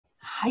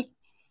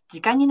時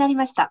間になり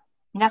ました。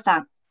皆さ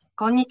ん、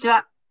こんにち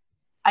は。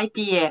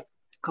IPA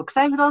国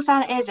際不動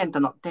産エージェント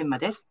の天馬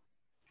です。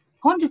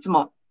本日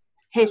も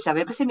弊社ウ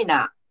ェブセミ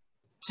ナ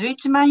ー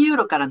11万ユー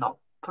ロからの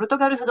ポルト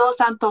ガル不動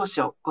産投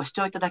資をご視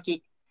聴いただ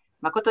き、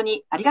誠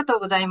にありがとう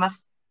ございま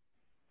す。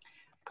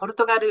ポル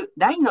トガル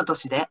第2の都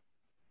市で、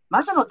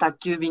魔女の宅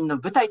急便の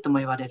舞台とも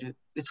言われる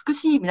美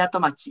しい港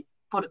町、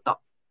ポルト。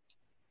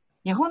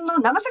日本の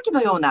長崎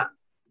のような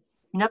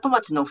港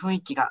町の雰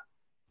囲気が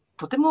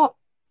とても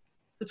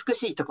美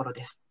しいところ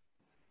です。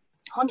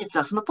本日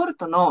はそのポル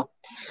トの、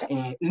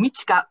海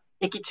地下、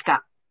駅地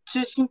下、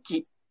中心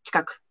地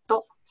近く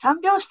と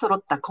3拍子揃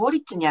った好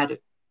立地にあ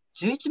る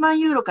11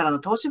万ユーロからの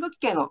投資物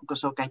件をご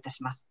紹介いた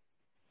します。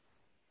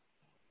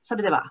そ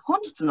れでは本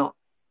日の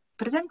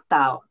プレゼンタ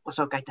ーをご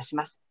紹介いたし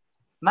ます。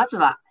まず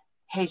は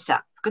弊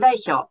社副代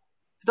表、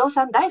不動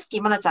産大好き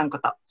まなちゃんこ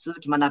と鈴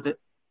木学。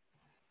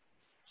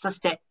そ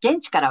して現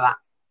地からは、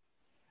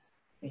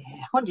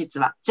本日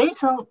はジェイ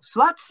ソン・ス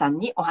ワーツさん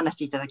にお話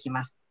しいただき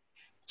ます。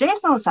ジェイ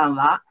ソンさん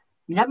は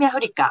南アフ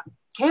リカ、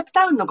ケープ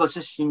タウンのご出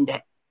身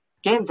で、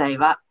現在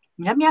は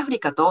南アフリ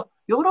カと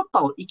ヨーロッ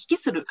パを行き来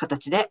する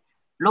形で、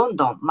ロン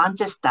ドン、マン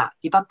チェスター、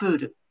リバプー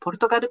ル、ポル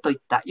トガルといっ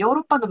たヨー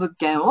ロッパの物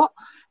件を、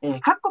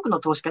各国の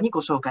投資家に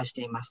ご紹介し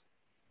ています。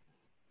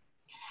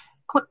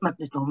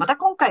また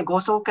今回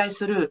ご紹介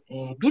する、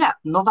ビラ・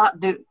ノバ・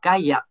ドゥ・ガ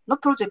イアの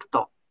プロジェク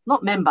ト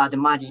のメンバーで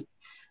もあり、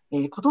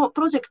この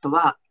プロジェクト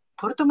は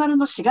ポルトガル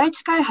の市街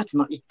地開発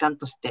の一環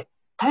として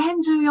大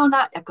変重要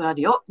な役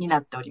割を担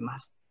っておりま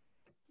す。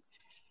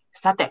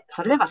さて、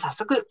それでは早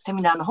速セ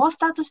ミナーの方をス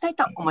タートしたい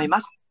と思い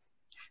ます。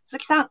鈴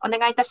木さん、お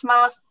願いいたし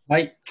ます。は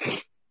い。わ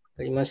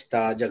かりまし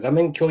た。じゃあ画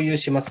面共有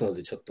しますの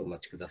で、ちょっとお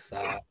待ちくだ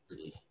さい。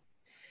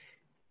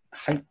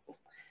はい。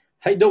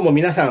はい、どうも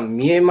皆さん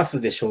見えます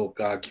でしょう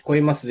か？聞こ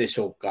えますでし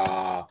ょう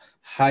か？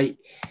はい。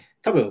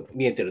多分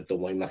見えてると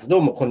思います。ど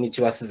うもこんに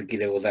ちは、鈴木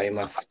でござい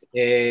ます。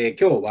今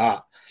日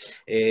は、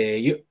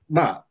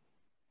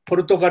ポ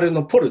ルトガル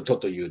のポルト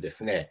というで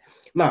すね、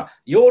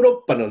ヨーロ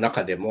ッパの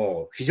中で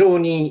も非常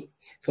に、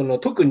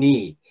特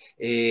に、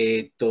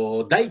大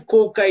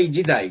航海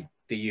時代っ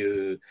て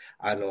いう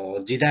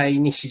時代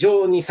に非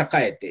常に栄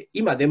えて、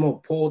今で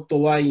もポー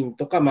トワイン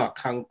とか、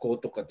観光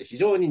とかで非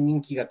常に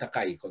人気が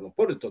高いこの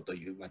ポルトと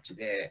いう町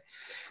で、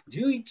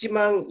11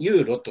万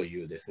ユーロと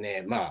いうです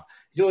ね、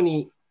非常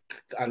に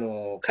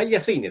買い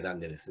やすい値段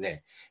でです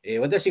ね、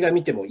私が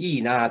見てもい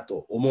いな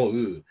と思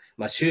う、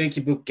収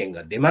益物件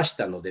が出まし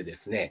たのでで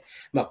すね、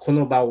こ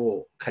の場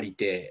を借り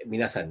て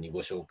皆さんに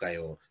ご紹介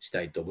をし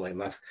たいと思い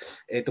ます。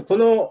こ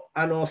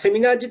の、セミ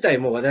ナー自体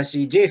も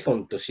私、ジェイソ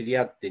ンと知り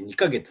合って2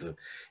ヶ月、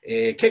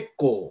結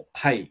構、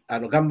はい、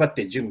頑張っ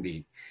て準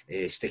備、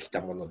してき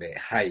たもので、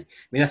はい、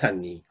皆さん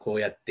にこう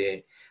やっ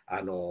て、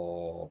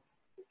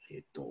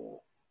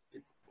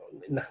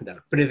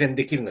プレゼン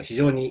できるのは非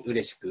常に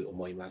嬉しく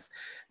思います。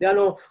で、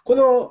こ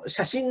の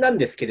写真なん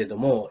ですけれど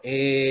も、こ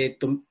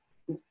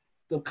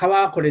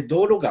れ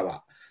道路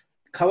川。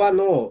川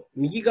の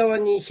右側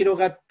に広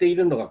がってい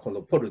るのがこ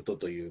のポルト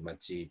という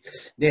町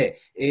で、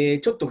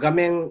ちょっと画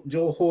面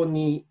上方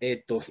に、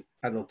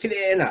綺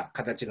麗な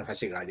形の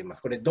橋がありま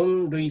す。これド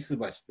ン・ルイス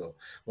橋と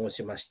申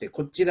しまして、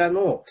こちら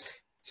の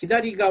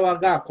左側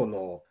がこ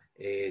の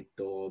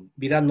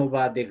ビラノ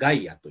バ・デ・ガ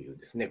イアという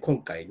ですね、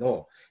今回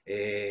の、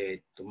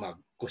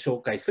ご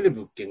紹介する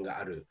物件が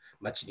ある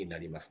町にな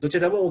ります。どち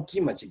らも大き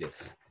い町で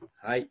す。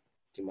はい、い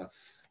きま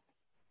す。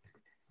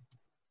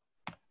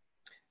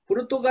ポ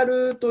ルトガ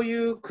ルとい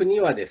う国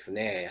はです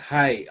ね、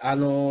はい、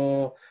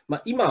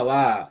今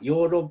は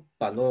ヨーロッ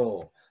パ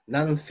の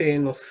南西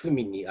の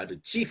隅にあ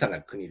る小さ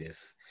な国で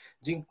す。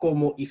人口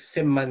も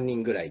1000万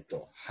人ぐらい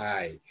と、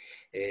はい。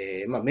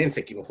面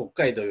積も北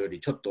海道より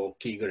ちょっと大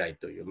きいぐらい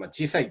という、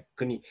小さい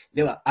国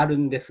ではある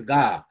んです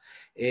が、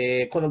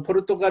このポ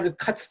ルトガル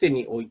かつて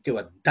において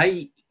は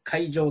大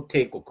海上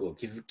帝国を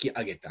築き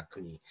上げた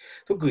国、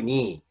特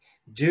に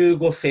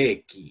15世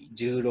紀、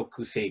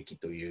16世紀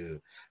とい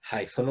う、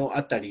はい、その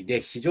あたりで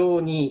非常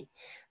に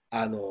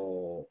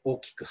大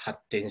きく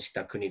発展し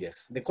た国で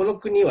す。で、この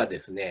国はで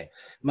すね、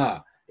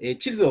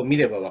地図を見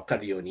れば分か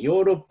るようにヨ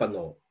ーロッパ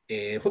の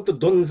本当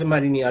どん詰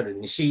まりにある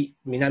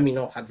南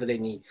の外れ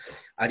に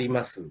あり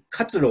ます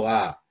活路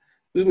は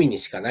海に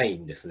しかない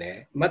んです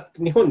ね。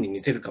日本に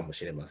似てるかも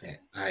しれませ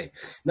ん。はい。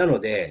なの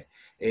で、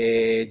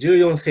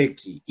14世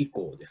紀以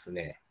降です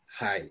ね、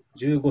はい、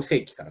15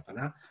世紀からか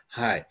な。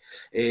はい。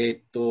リ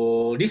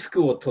ス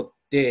クを取っ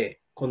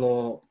て、こ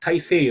の大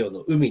西洋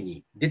の海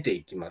に出て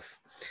いきま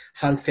す。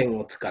帆船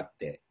を使っ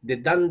て。で、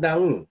だんだ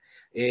ん、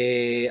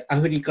ア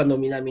フリカの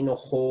南の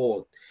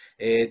方、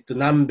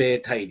南米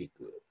大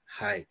陸、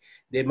はい。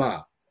で、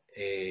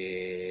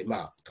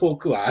遠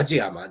くはア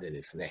ジアまで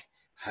ですね、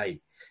は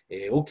い。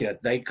大きな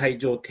大海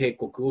上帝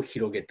国を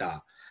広げ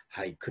た、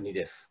はい、国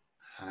です。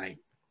はい。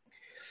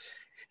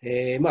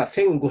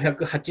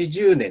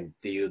1580年っ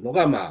ていうの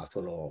が、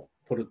その、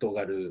ポルト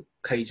ガル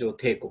海上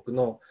帝国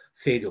の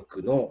勢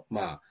力の、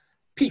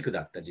ピーク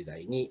だった時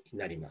代に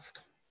なります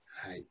と。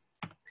はい。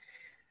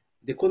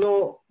で、こ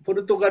のポ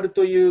ルトガル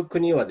という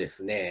国はで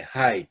すね、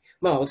はい。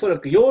おそら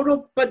くヨーロッ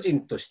パ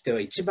人として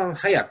は一番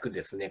早く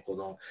ですね、こ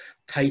の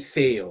大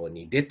西洋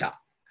に出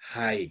た、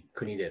はい、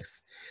国で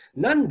す。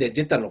なんで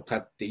出たのか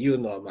っていう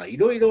のは、い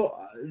ろいろ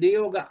理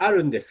由があ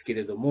るんですけ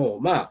れど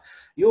も、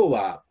要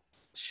は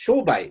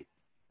商売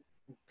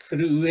す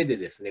る上で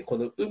ですね、こ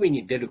の海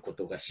に出るこ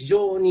とが非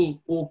常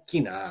に大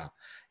きな、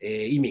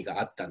意味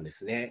があったんで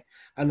すね。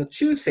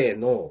中世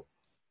の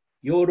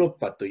ヨーロッ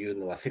パという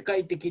のは世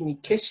界的に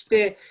決し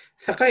て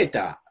栄え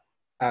た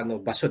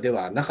場所で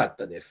はなかっ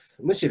たで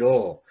す。むし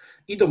ろ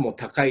緯度も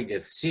高い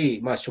です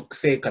し、食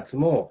生活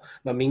も、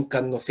民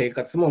間の生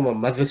活も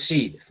貧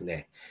しいです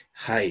ね、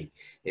はい、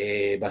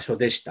場所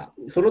でした。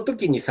その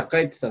時に栄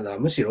えてたのは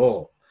むし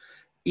ろ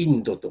イ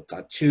ンドと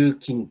か中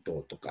近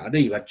東とか、ある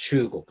いは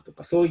中国と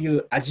か、そうい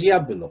うアジア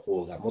部の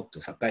方がもっと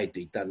栄え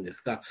ていたんで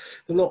すが、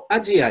そのア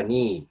ジア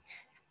に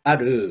あ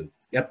る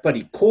やっぱ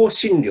り香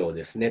辛料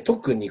ですね、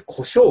特に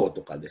胡椒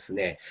とかです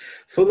ね、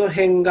その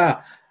辺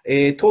が、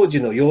当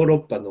時のヨーロッ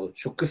パの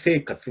食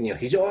生活には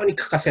非常に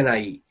欠かせな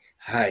い、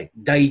はい、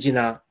大事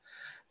な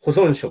保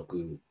存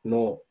食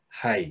の、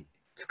はい、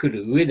作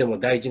る上でも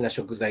大事な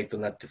食材と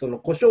なって、その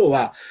胡椒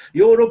は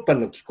ヨーロッパ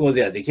の気候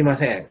ではできま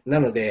せん。な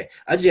ので、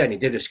アジアに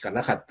出るしか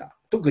なかった。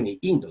特に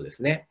インドで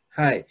すね。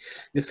はい。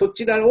で、そ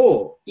ちら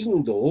を、イ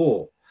ンド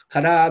を、か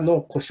ら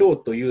の胡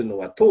椒というの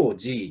は当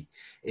時、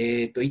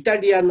イタ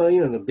リアの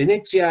今のベ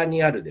ネチア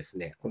にあるです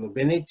ね、この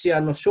ベネチ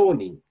アの商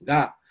人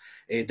が、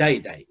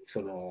代々、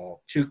そ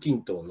の中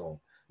近東の、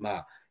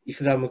イ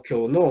スラム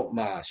教の、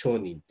商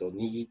人と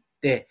握っ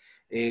て、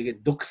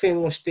独占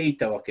をしてい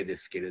たわけで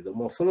すけれど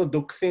も、その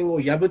独占を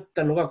破っ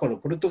たのがこの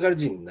ポルトガル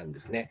人なんで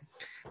すね。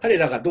彼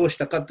らがどうし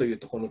たかという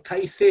と、この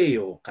大西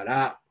洋か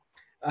ら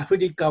アフ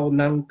リカを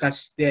南下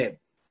して、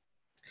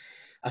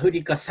アフ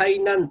リカ最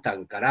南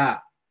端か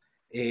ら、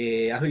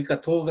アフリカ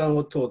東岸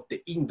を通っ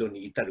てインド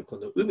に至るこ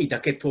の海だ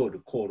け通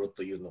る航路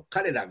というのを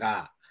彼ら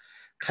が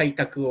開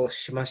拓を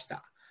しまし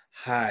た。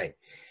はい。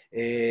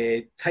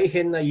大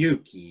変な勇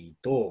気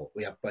と、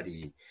やっぱ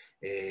り、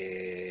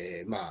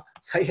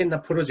大変な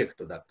プロジェク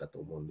トだったと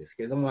思うんです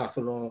けれども、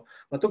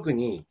特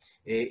に、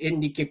エン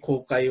リケ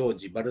公海王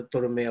子、バル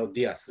トロメオ・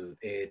ディアス、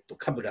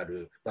カブラ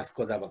ル、バス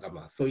コ・ダ・ガ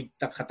マ、そういっ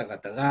た方々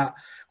が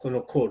こ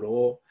の航路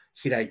を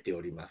開いて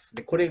おります。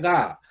で、これ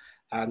が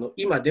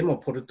今でも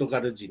ポルトガ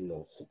ル人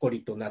の誇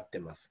りとなって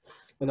ます。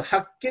この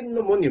発見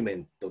のモニュメ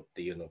ントっ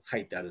ていうのが書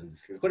いてあるんで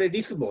すけど、これ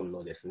リスボン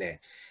のです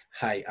ね、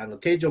はい、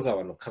テージョ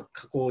川の河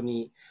口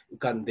に浮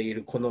かんでい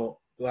るこの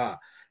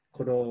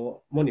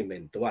モニュメ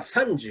ントは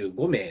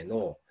35名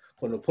の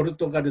このポル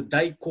トガル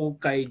大航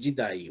海時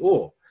代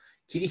を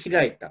切り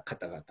開いた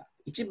方々。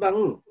一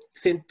番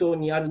先頭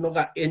にあるの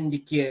がエン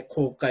リケ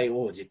航海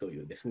王子と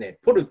いうですね、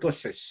ポルト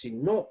出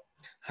身の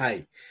は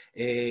い、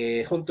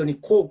本当に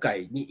航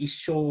海に一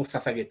生を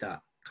捧げ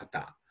た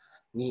方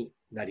に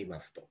なりま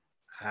すと。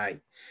は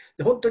い、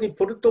で本当に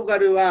ポルトガ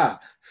ル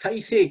は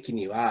最盛期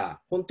に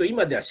は、本当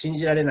今では信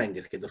じられないん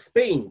ですけど、ス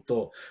ペイン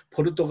と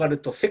ポルトガル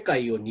と世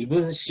界を二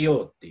分し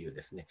ようっていう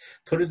ですね、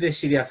トルデ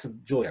シリアス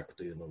条約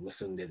というのを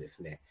結んでで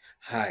すね、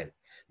はい、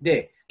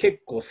で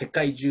結構世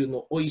界中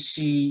のおい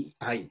しい、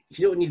はい、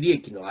非常に利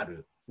益のあ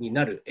るに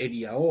なるエ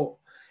リアを、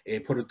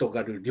ポルト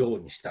ガル領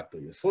にしたと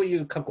いう、そうい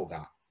う過去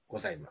がご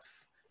ざいま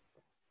す。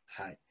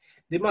はい。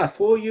で、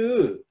そう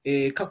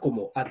いう、過去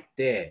もあっ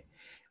て、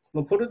こ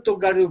のポルト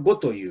ガル語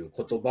という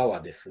言葉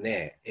はです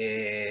ね、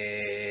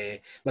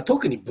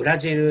特にブラ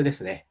ジルで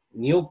すね、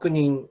2億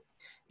人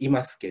い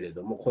ますけれ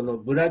ども、この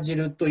ブラジ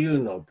ルとい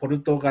うのはポ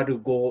ルトガル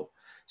語を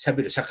しゃ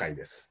べる社会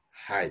です。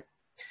はい。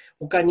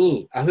他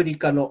にアフリ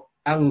カの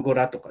アンゴ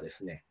ラとかで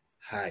すね、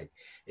はい、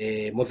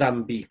モザ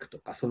ンビークと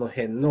かその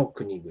辺の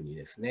国々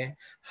ですね。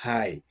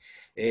はい。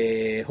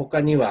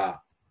他に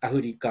はア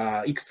フリ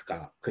カいくつ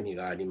か国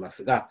がありま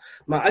すが、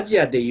アジ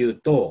アでいう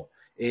と、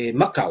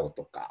マカオ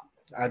とか、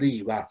ある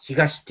いは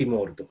東ティ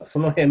モールとか、そ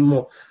の辺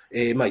も、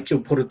一応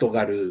ポルト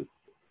ガル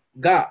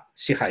が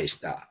支配し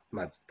た、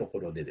とこ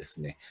ろでで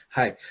すね、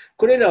はい、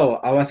これら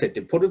を合わせ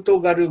てポル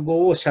トガル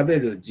語をしゃべ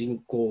る人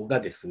口が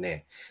です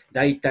ね、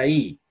だいた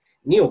い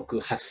2億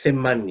8000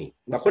万人。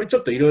これちょ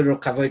っといろいろ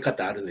数え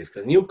方あるんです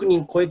けど、2億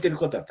人超えてる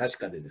ことは確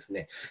かでです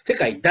ね、世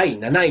界第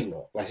7位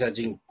の話者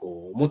人口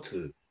を持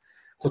つ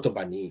言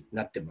葉に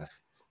なってま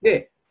す。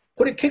で、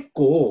これ結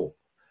構、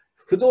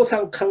不動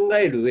産考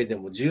える上で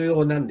も重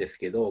要なんです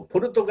けど、ポ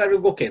ルトガル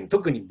語圏、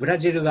特にブラ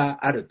ジル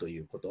があるとい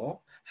うこ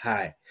と。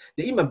はい。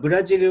で、今、ブ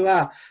ラジル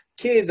は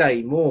経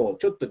済も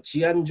ちょっと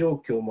治安状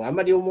況もあ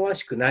まり思わ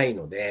しくない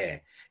の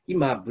で、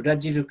今、ブラ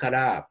ジルか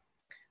ら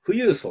富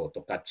裕層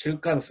とか中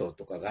間層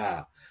とか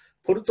が、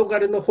ポルトガ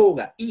ルの方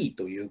がいい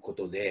というこ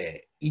と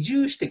で、移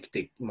住してきて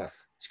いま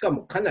す。しか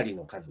もかなり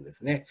の数で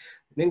すね。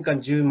年間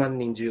10万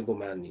人、15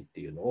万人っ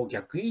ていうのを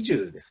逆移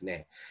住です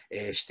ね、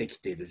してき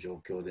ている状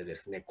況でで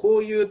すね、こ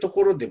ういうと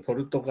ころでポ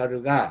ルトガ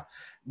ルが、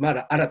ま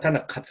だ新た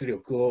な活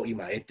力を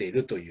今得てい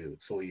るという、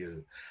そうい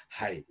う、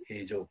はい、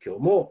状況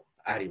も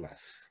ありま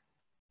す。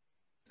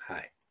は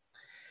い。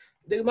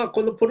で、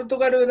このポルト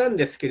ガルなん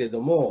ですけれ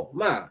ども、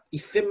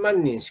1000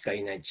万人しか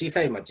いない小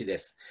さい町で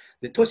す。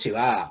で、主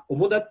だ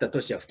った都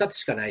市は2つ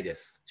しかないで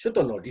す。首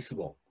都のリス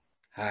ボン。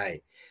は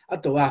い。あ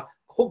とは、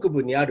北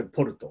部にある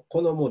ポルト。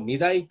このもう2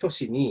大都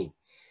市に、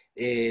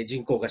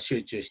人口が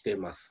集中してい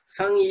ます。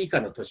3位以下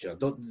の都市は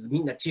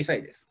みんな小さ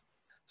いです。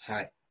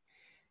はい。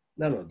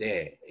なの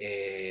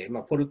で、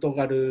ポルト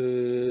ガ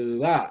ル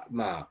は、こ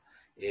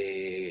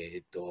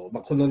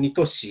の2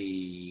都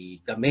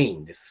市がメイ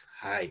ンです。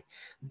はい。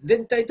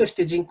全体とし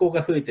て人口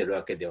が増えてる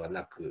わけでは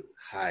なく、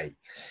はい。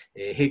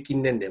平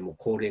均年齢も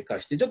高齢化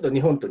して、ちょっと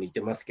日本と似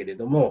てますけれ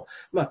ども、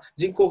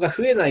人口が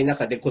増えない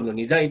中で、この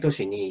2大都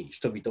市に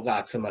人々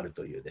が集まる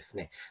というです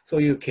ね、そ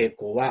ういう傾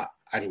向は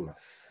ありま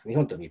す。日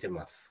本と似て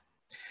ます。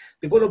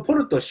で、このポ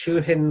ルト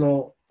周辺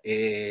の、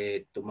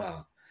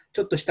ち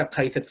ょっとした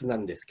解説な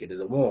んですけれ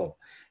ども、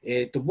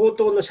冒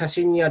頭の写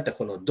真にあった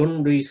このド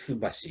ン・ルイス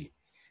橋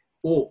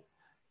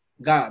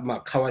が、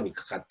川に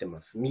かかって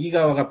ます。右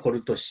側がポ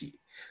ルト市。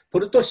ポ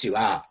ルト市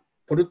は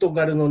ポルト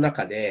ガルの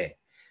中で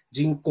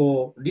人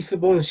口、リス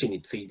ボン市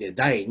に次いで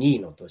第2位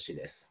の都市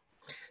です。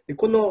で、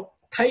この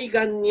対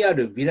岸にあ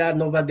るビラ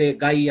ノバ・デ・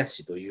ガイア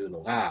市という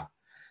のが、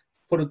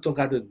ポルト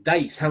ガル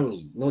第3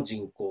位の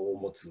人口を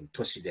持つ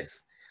都市で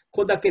す。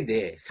ここだけ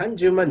で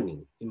30万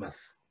人いま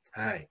す。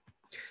はい。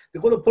で、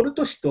このポル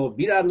ト市と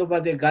ビラノ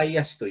バ・デ・ガイ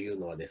ア市という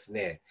のはです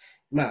ね、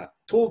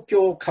東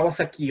京、川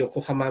崎、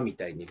横浜み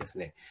たいにです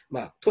ね、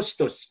都市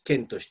と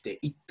県として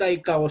一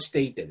体化をし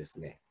ていてです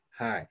ね、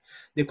はい。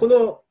で、こ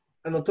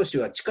の都市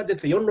は地下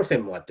鉄4路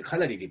線もあってか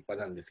なり立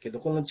派なんですけど、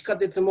この地下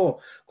鉄も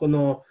こ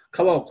の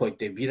川を越え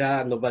てビ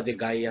ラノバ・デ・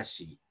ガイア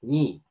市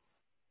に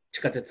地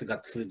下鉄が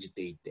通じ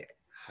ていて、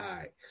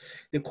はい。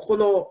で、ここ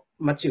の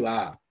町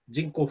は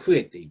人口増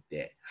えてい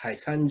て、はい、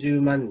30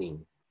万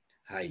人、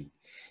はい、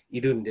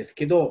いるんです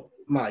けど、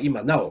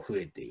今なお増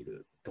えてい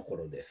るとこ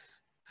ろで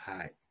す。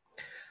はい。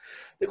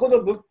で、こ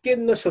の物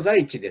件の所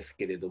在地です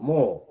けれど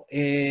も、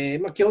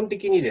基本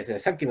的にですね、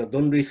さっきのド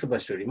ン・ルイス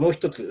橋よりもう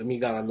一つ海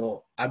側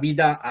のアラビ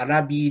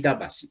ーダ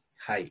橋、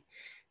はい、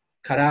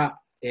か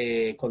ら、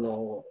こ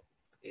の、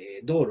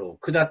道路を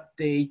下っ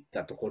ていっ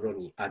たところ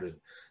にあ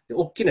る、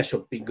大きなシ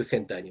ョッピングセ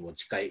ンターにも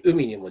近い、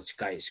海にも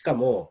近い、しか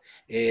も、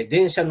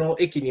電車の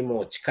駅に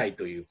も近い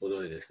というこ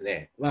とでです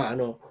ね、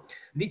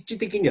立地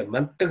的には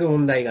全く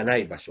問題がな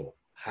い場所、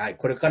はい、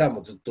これから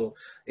もずっと、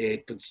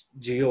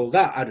需要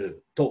があ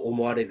ると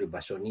思われる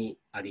場所に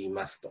あり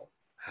ますと、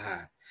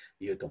は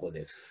い、いうところ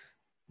です。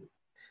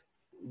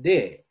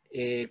で、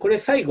これ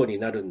最後に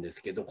なるんで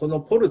すけど、この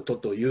ポルト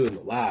という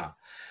のは、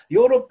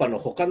ヨーロッパの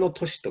他の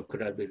都市と比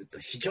べると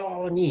非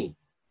常に、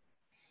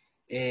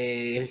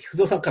不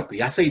動産価格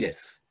安いで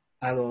す。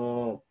ヨ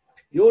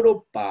ーロ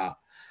ッパ、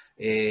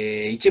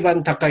一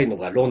番高いの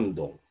がロン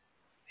ドン、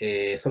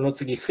その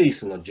次スイ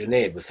スのジュ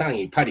ネーブ、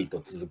3位パリと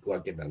続く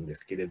わけなんで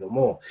すけれど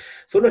も、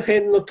その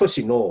辺の都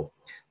市の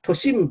都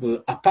心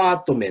部アパ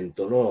ートメン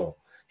トの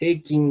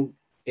平均、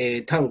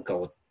単価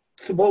を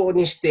坪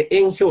にして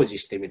円表示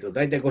してみると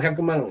大体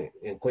500万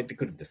円超えて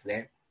くるんです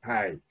ね。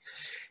はい。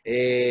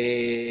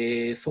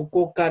そ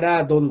こか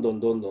らどんど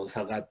ん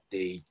下がっ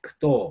ていく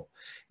と、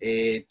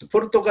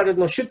ポルトガル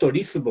の首都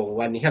リスボン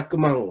は200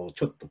万を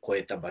ちょっと超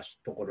えた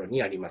ところ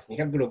にあります。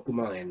206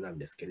万円なん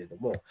ですけれど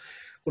も、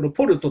この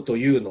ポルトと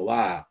いうの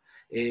は、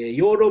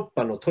ヨーロッ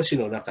パの都市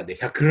の中で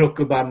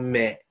106番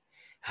目。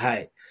は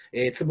い。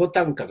坪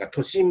単価が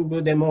都心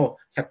部でも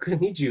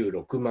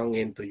126万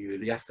円と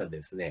いう安さ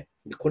ですね。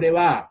これ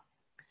は、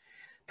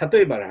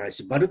例えばの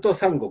話、バルト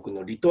三国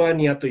のリトア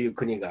ニアという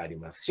国があり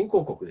ます。新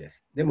興国で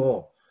す。で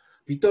も、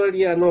リトア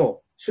ニア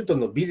の首都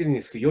のビル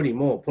ニスより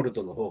もポル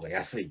トの方が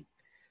安い。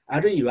あ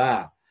るい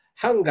は、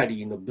ハンガ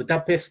リーのブダ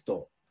ペス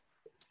ト、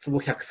坪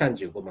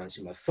135万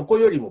します。そこ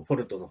よりもポ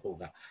ルトの方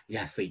が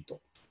安い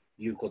と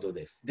いうこと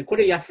です。で、こ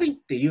れ安いっ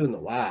ていう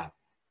のは、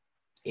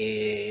こ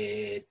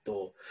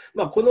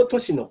の都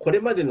市のこれ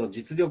までの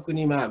実力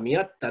に見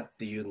合ったっ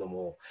ていうの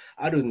も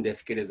あるんで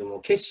すけれど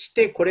も、決し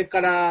てこれ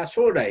から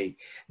将来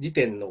時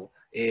点の、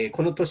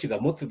この都市が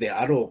持つで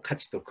あろう価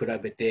値と比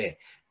べて、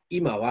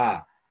今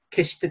は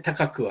決して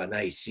高くは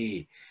ない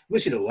し、む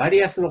しろ割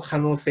安の可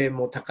能性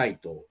も高い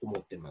と思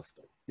ってます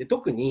と。で、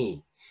特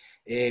に、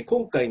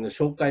今回の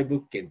紹介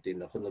物件っていう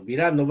のはこのビ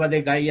ラノバ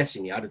デガイア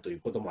市にあるとい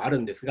うこともある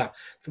んですが、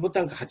坪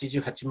単価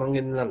88万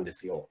円なんで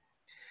すよ。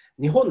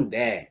日本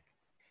で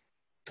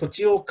土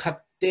地を買っ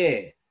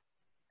て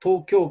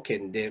東京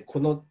圏でこ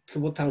の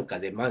坪単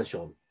価でマンシ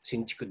ョン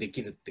新築でき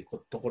るって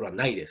ところは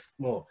ないです。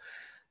もう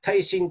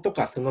耐震と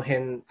かその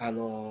辺、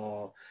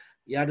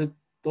やる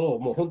と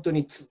もう本当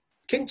に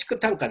建築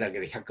単価だけ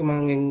で100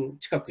万円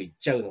近くいっ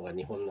ちゃうのが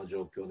日本の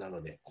状況な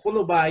ので、ここ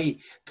の場合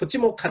土地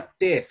も買っ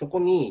てそこ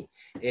に、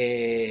そ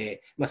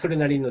れ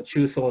なりの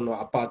中層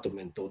のアパート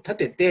メントを建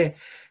てて、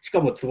し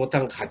かも坪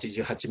単価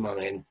88万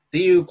円って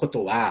いうこ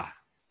とは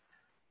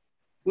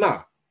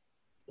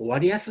終わ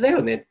り安だ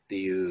よねって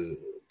いう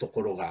と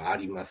ころがあ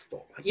ります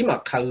と、今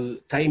買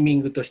うタイミ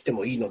ングとして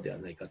もいいのでは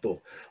ないか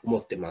と思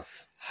ってま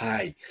す。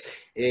はい。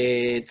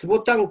坪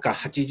単価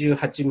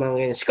88万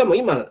円、しかも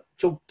今、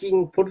直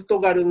近、ポル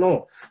トガル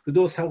の不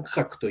動産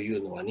価格とい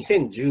うのは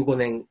2015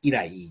年以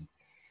来、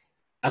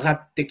上が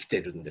ってきて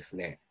るんです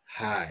ね。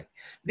はい。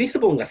リス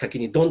ボンが先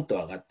にドンと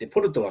上がって、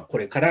ポルトはこ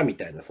れからみ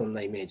たいな、そん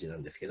なイメージな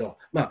んですけど、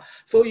まあ、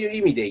そういう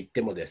意味で言っ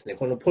てもですね、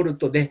このポル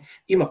トで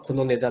今こ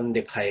の値段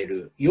で買え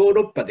る、ヨー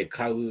ロッパで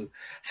買う、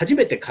初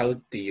めて買うっ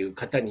ていう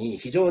方に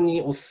非常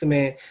にお勧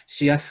め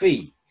しやす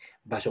い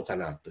場所か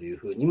なという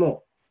ふうに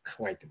も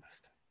考えてま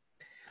す。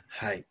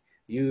はい。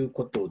いう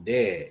こと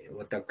で、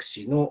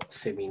私の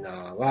セミナ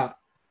ーは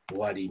終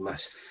わりま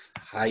す。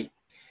はい。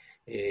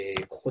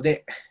ここ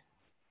で、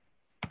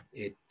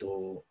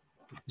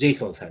ジェイ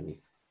ソンさんに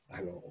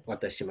お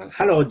渡しします。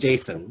Hello,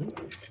 Jason.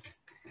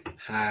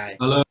 Hi.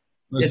 Hello,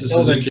 Mr. It's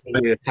over Suzuki.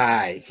 to you.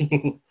 Hi.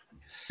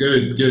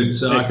 Good, good.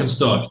 So I can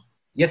start.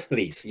 Yes,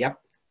 please. Yep.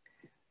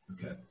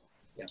 Okay.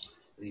 Yep.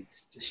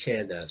 Please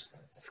share the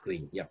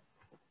screen. Yep.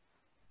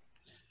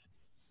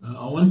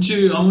 I want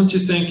to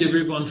thank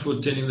everyone for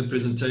attending the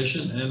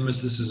presentation and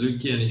Mr.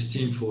 Suzuki and his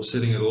team for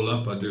setting it all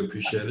up. I do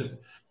appreciate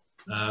it.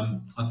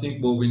 I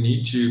think what we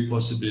need to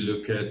possibly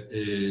look at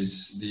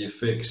is the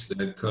effects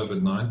that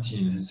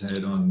COVID-19 has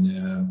had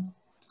on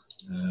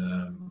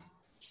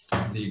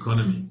the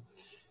economy.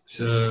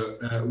 So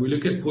we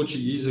look at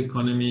Portuguese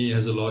economy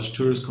as a large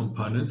tourist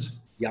component,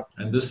 Yep.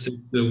 and this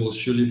sector will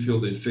surely feel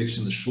the effects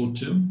in the short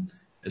term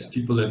as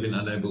people have been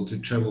unable to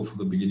travel for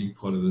the beginning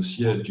part of this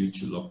year due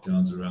to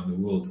lockdowns around the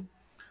world.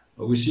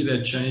 But we see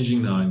that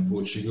changing now in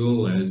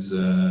Portugal as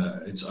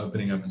it's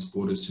opening up its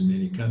borders to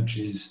many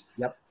countries.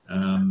 Yep.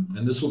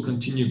 And this will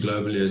continue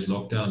globally as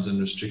lockdowns and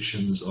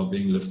restrictions are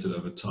being lifted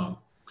over time.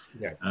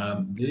 Yeah.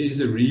 There is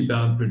a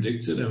rebound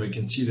predicted, and we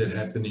can see that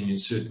happening in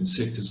certain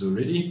sectors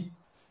already.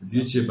 The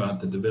beauty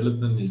about the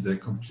development is that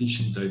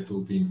completion date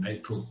will be in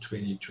April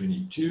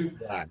 2022,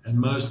 Right. and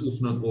most, if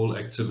not all,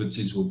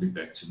 activities will be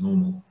back to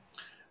normal.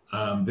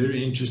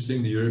 Very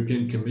interesting, the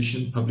European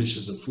Commission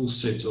publishes a full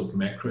set of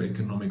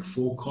macroeconomic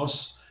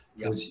forecasts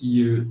for its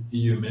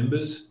EU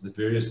members at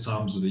various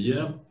times of the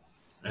year.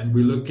 And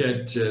we look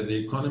at the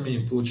economy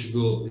in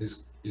Portugal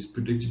is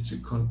predicted to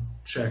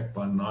contract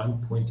by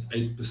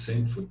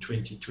 9.8% for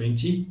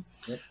 2020.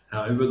 Yep.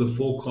 However, the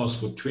forecast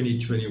for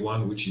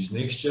 2021, which is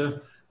next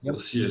year, Yep. will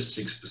see a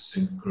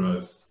 6%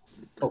 growth.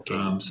 Okay.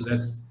 So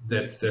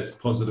that's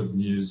positive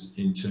news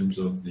in terms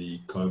of the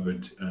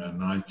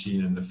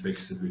COVID-19 and the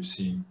effects that we've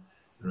seen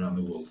around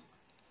the world.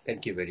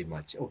 Thank you very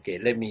much. Okay,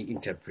 let me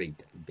interpret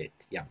a bit.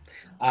 Yeah.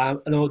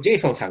 ジェイ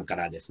ソンさんか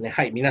らですね、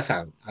はい、皆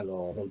さん、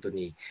本当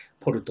に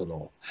ポルト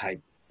の、はい、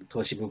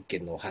投資物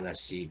件のお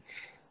話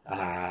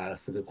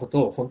するこ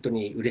とを本当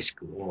に嬉し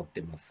く思っ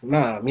てます。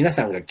まあ、皆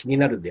さんが気に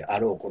なるであ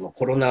ろう、この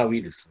コロナウ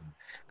イルス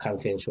感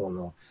染症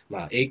の、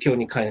まあ、影響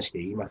に関して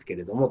言いますけ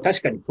れども、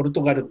確かにポル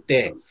トガルっ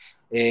て、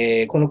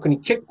この国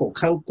結構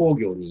観光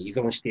業に依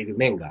存している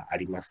面があ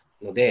ります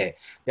ので、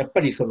やっぱ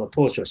りその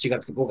当初4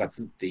月5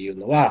月っていう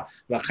のは、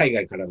まあ、海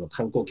外からの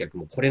観光客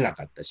も来れな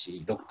かった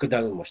し、ロック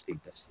ダウンもしてい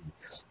たし、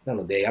な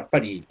のでやっぱ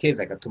り経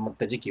済が止まっ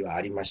た時期は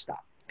ありまし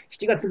た。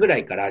7月ぐら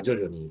いから徐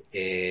々に、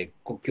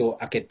国境を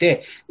開け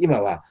て、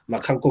今は、ま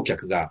あ、観光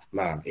客が、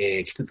まあ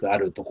来つつあ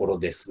るところ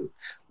です。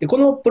で、こ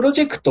のプロ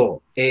ジェク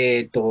ト、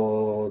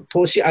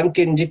投資案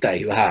件自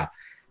体は、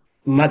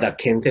まだ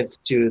建設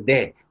中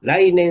で、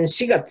来年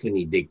4月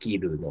にでき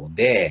るの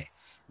で、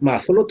まあ、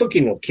その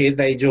時の経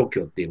済状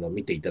況っていうのを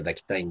見ていただ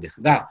きたいんで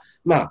すが、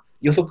まあ、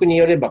予測に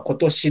よれば今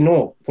年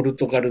のポル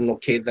トガルの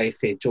経済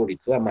成長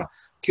率は、まあ、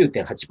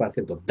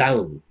9.8% ダ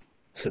ウン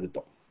する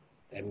と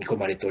見込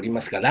まれておりま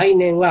すが、来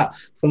年は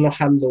その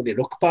反動で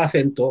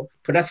 6%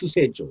 プラス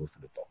成長をす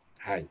ると。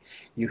はい、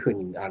いうふう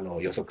に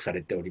予測さ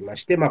れておりま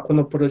して、まあ、こ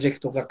のプロジェ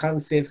クトが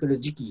完成する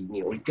時期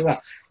において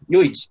は、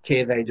良い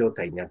経済状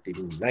態になってい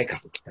るのではないか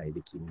と期待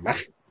できま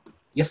す。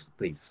Yes,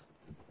 please.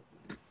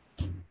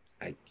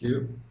 Thank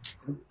you.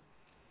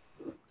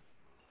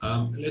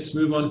 Let's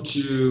move on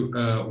to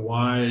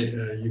why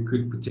you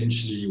could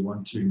potentially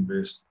want to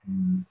invest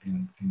in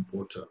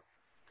Porto.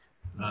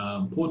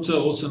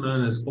 Porto, also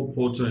known as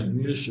Porto in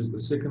English, is the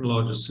second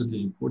largest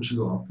city in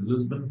Portugal after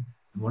Lisbon,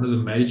 and one of the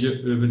major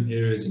urban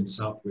areas in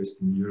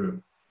southwestern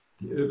Europe.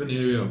 The urban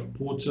area of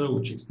Porto,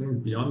 which extends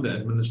beyond the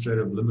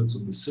administrative limits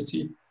of the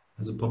city,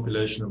 has a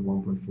population of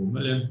 1.4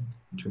 million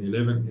in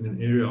 2011 in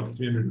an area of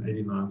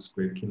 389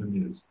 square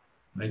kilometers,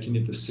 making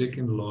it the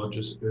second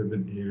largest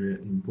urban area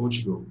in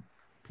Portugal.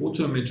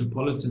 Porto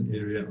metropolitan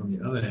area, on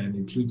the other hand,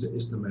 includes an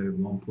estimated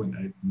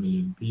 1.8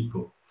 million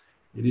people.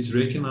 It is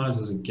recognized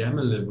as a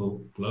gamma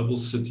level global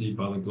city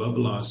by the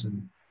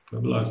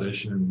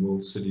Globalization and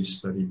World City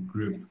Study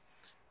Group,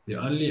 the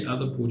only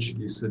other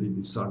Portuguese city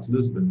besides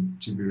Lisbon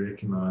to be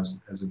recognized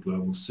as a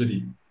global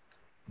city.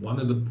 One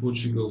of the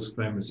Portugal's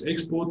famous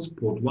exports,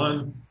 Port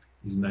One,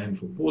 is named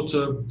for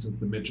Porto, since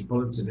the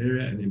metropolitan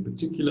area, and in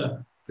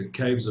particular, the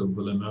caves of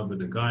Vila Nova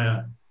de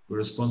Gaia, were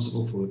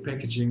responsible for the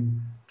packaging,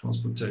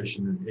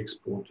 transportation, and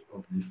export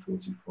of the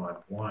fortified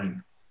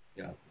wine.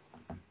 Yeah.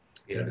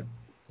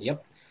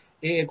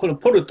 この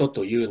ポルト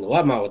というの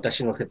は、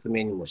私の説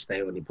明にもした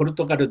ように、ポル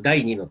トガル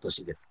第2の都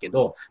市ですけ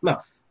ど、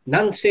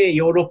南西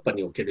ヨーロッパ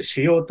における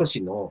主要都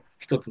市の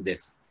一つで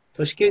す。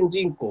都市圏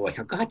人口は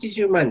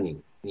180万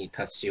人に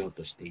達しよう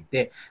としてい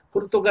て、ポ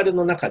ルトガル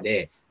の中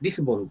でリ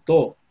スボン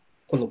と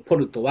このポ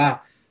ルト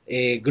は、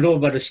グロー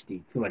バルシテ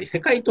ィ、つまり世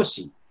界都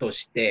市と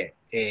して、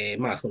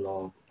そ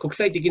の国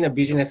際的な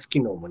ビジネス機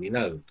能も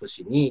担う都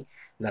市に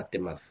なって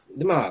ます。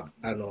で、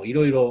い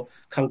ろいろ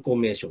観光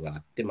名所があ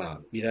って、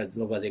ビラ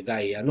ノバデガ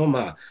イアの、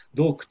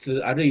洞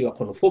窟、あるいは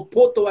このポ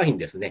ートワイン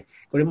ですね。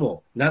これ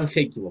も何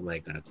世紀も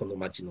前からこの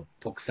町の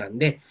特産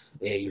で、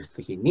輸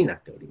出品にな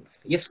っておりま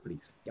す。Yes, please.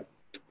 Yep.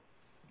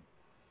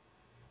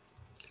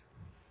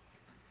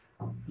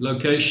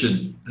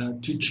 Location.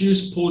 To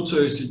choose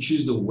Porto is to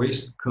choose the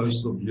west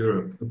coast of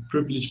Europe, a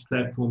privileged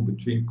platform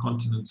between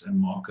continents and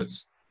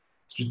markets.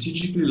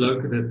 Strategically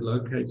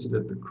located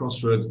at the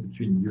crossroads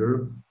between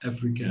Europe,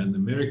 Africa, and the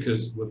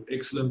Americas, with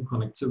excellent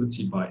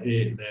connectivity by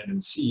air, land,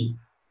 and sea,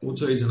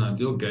 Porto is an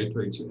ideal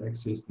gateway to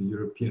access the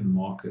European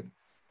market,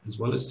 as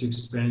well as to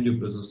expand your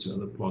business to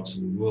other parts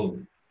of the world.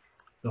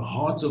 The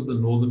heart of the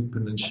Northern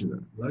Peninsula.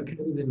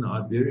 Located in the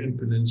Iberian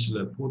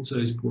Peninsula, Porto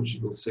is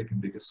Portugal's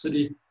second biggest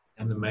city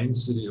and the main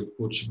city of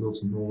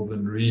Portugal's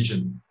northern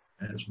region,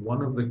 and it's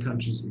one of the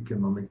country's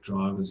economic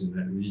drivers in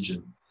that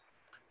region.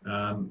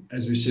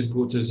 As we said,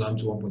 Porto is home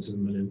to 1.7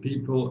 million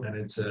people, and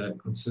it's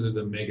considered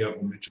a mega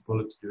or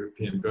metropolitan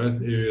European growth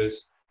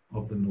areas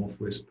of the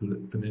Northwest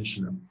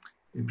Peninsula.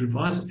 It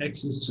provides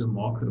access to a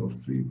market of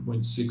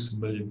 3.6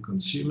 million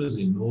consumers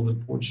in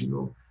northern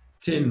Portugal,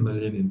 10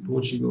 million in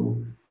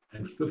Portugal,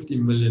 and 50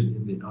 million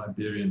in the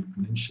Iberian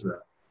Peninsula.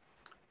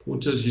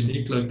 Porto's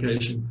unique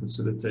location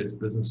facilitates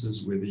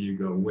businesses whether you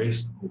go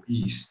west or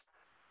east.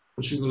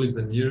 Portugal is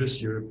the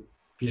nearest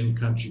European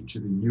country to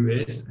the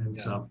US and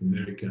South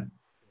America.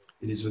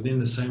 It is within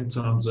the same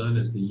time zone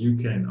as the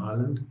UK and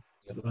Ireland,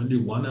 with only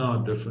 1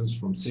 hour difference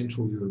from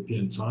Central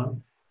European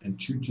time and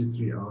 2 to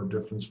 3 hour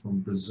difference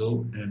from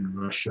Brazil and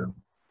Russia.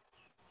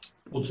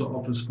 Porto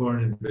offers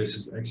foreign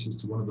investors access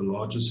to one of the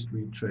largest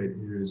free trade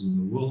areas in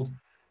the world,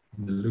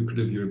 in the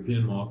lucrative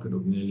European market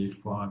of nearly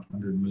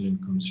 500 million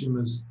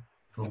consumers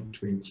from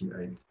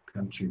 28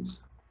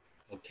 countries.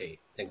 Okay,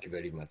 thank you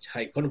very much.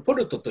 はい、このポ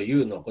ルトとい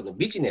うのはこの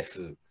ビジネ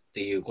スっ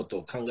ていうこと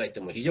を考えて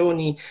も非常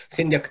に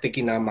戦略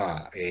的な、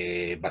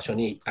場所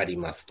にあり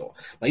ますと。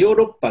ヨー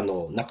ロッパ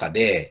の中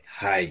で、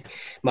はい、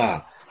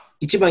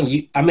一番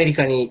アメリ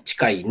カに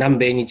近い、南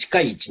米に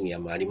近い位置に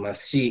はありま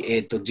す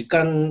し、時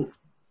間、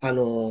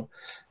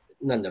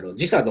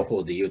時差の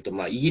方で言うと、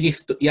イギリ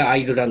スやア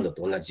イルランド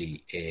と同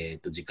じ、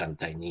時間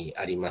帯に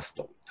あります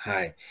と。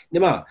はい。で、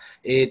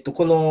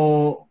こ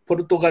のポ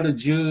ルトガル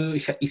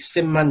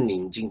1000万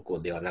人人口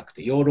ではなく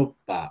て、ヨーロッ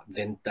パ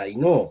全体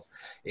の、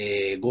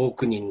5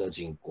億人の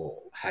人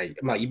口。はい。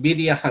イベ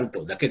リア半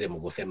島だけで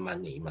も5000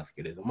万人います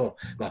けれども、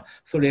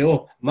それ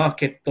をマー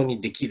ケットに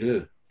でき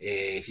る、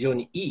非常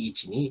にいい位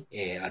置に、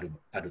あ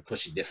る都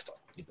市ですと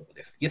いうところ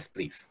です。Yes,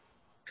 please.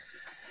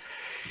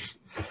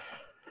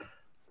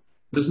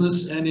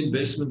 Business and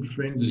investment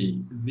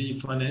friendly. The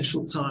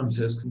Financial Times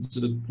has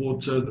considered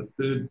Porto the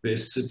third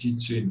best city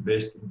to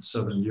invest in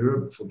Southern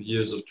Europe for the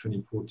years of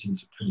 2014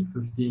 to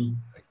 2015,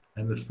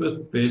 and the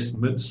fifth best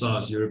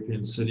mid-sized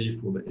European city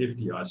for the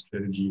FDI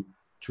strategy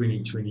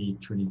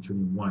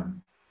 2020-2021.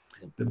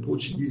 The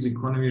Portuguese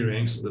economy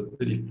ranks as the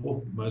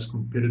 34th most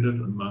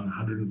competitive among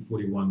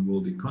 141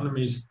 world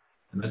economies,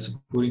 and that's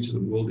according to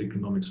the World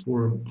Economics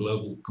Forum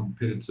Global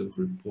Competitive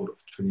Report of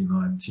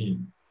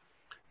 2019.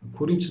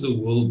 According to the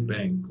World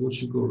Bank,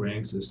 Portugal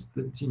ranks as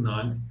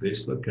 39th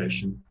best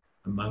location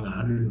among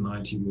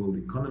 190 world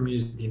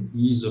economies in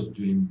ease of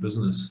doing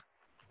business.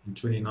 In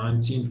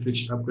 2019,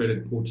 Fitch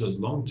upgraded Porto's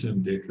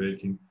long-term debt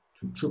rating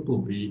to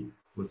BBB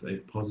with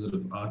a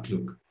positive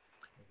outlook.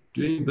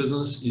 Doing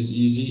business is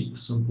easy,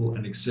 simple,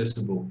 and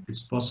accessible.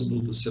 It's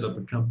possible to set up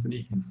a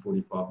company in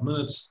 45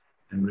 minutes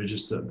and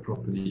register a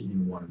property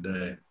in 1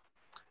 day.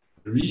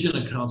 The region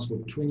accounts for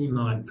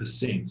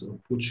 29%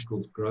 of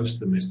Portugal's gross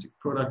domestic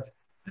product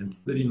and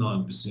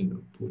 39%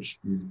 of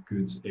Portuguese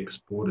goods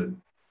exported.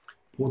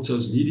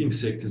 Porto's leading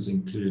sectors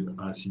include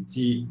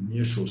ICT,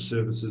 nearshore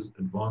services,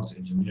 advanced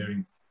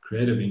engineering,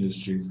 creative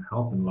industries,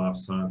 health and life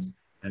science,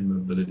 and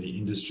mobility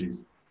industries.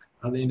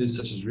 Other industries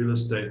such as real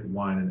estate,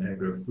 wine, and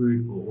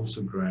agro-food are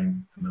also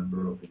growing a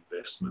number of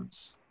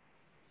investments.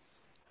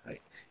 は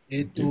い。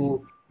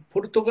ポ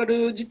ルトガ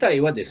ル自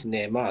体はです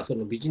ね、そ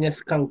のビジネ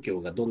ス環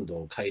境がどんど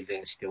ん改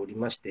善しており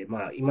まして、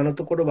今の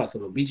ところはそ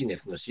のビジネ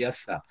スのしや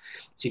すさ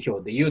指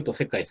標でいうと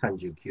世界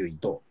39位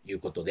という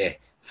ことで、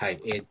は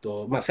い。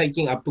最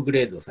近アップグ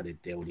レードされ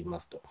ておりま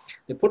すと。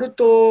で、ポル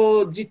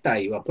ト自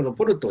体は、この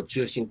ポルトを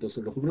中心と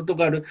するポルト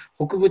ガル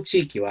北部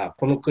地域は、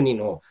この国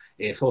の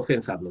総生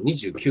産の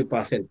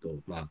 29% を、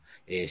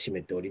占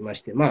めておりま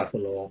して、そ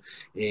の、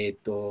エ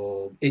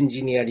ン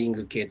ジニアリン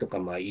グ系とか、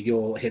医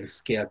療ヘル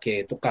スケア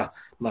系とか、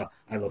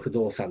不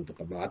動産と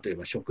か、あと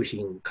は食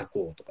品加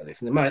工とかで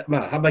すね、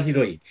幅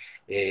広い、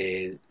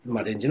レ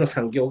ンジの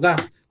産業が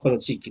この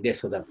地域で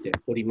育って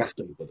おります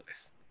ということで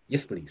す。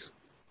Yes, please.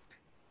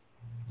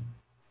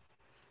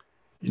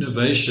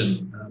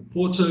 Innovation.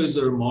 Porto is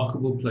a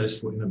remarkable place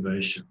for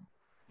innovation.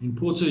 In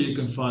Porto, you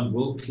can find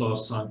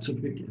world-class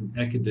scientific and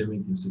academic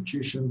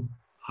institutions,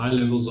 high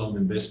levels of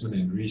investment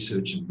in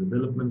research and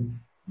development,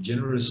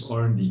 generous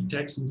R&D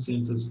tax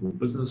incentives for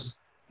business,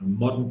 a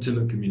modern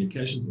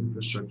telecommunications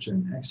infrastructure,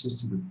 and access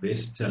to the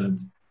best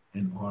talent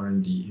and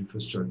R&D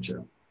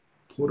infrastructure.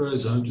 Porto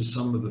is home to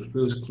some of the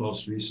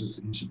first-class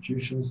research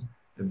institutions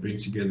that bring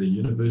together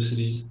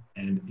universities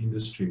and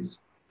industries.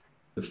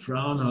 The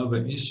Fraunhofer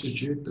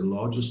Institute, the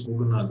largest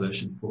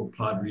organization for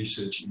applied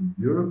research in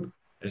Europe,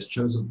 has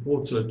chosen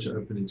Porto to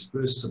open its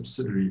first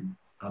subsidiary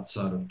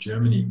outside of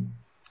Germany.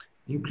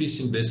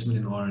 Increased investment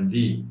in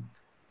R&D.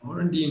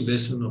 R&D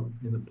investment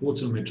in the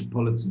Porto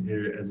metropolitan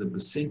area as a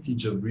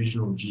percentage of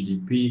regional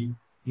GDP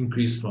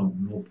increased from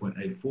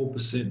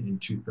 0.84% in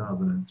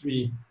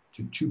 2003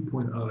 to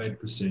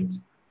 2.08%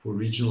 for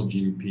regional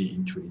GDP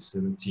in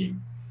 2017.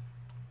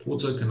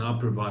 Porto can now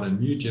provide a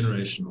new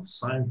generation of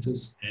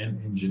scientists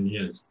and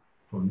engineers,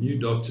 from new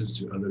doctors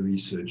to other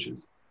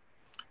researchers.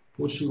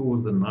 Portugal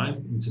was the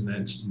 9th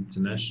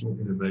international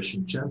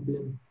innovation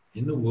champion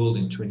in the world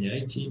in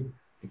 2018,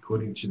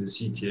 according to the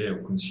CTA,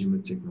 or Consumer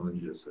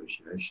Technology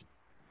Association.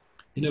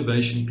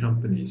 Innovation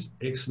companies,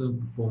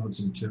 excellent performance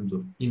in terms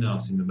of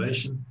in-house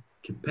innovation,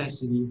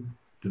 capacity,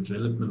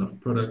 development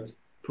of product,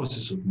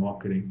 process of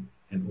marketing,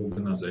 and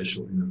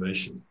organizational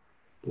innovation.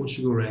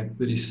 Portugal ranked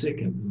 32nd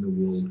in the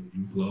world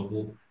in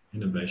Global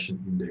Innovation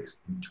Index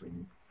in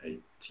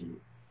 2018.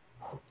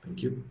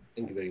 Thank you.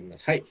 Thank you very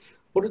much. はい。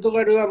ポルト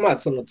ガルはまあ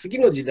その次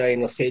の時代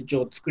の成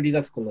長を作り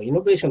出すこのイ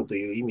ノベーションと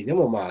いう意味で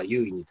もまあ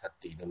優位に立っ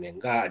ている面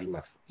があり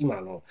ます。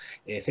今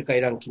世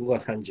界ランキングは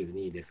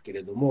32位ですけ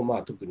れども、ま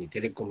あ、特に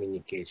テレコミュニ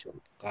ケーションと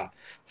か、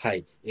は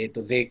い、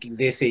税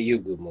制優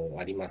遇も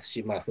あります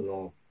し、まあ、そ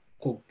の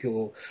高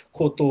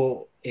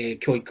等、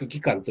教育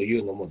機関とい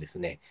うのもです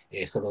ね、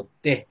揃っ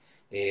て、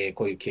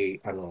こういう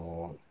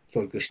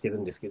教育してる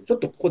んですけど、ちょっ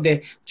とここ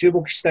で注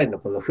目したいのは、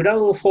このフラン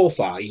ホーフ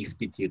ァー・インス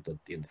ティテュートっ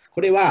ていうんです。こ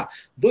れは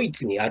ドイ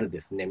ツにある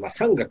ですね、まあ、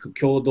産学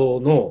共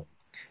同の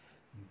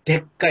で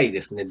っかい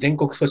ですね、全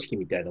国組織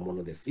みたいなも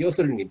のです。要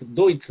するに、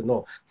ドイツ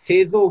の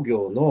製造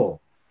業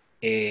の、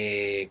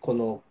こ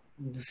の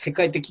世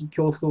界的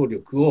競争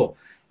力を、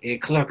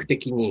科学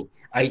的に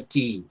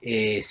IT、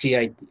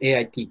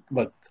AIT、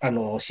まあ、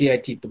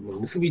CIT とも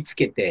結びつ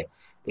けて、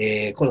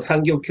この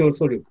産業競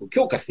争力を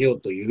強化せよ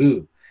うとい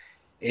う、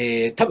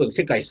多分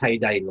世界最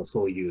大の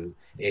そういう、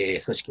組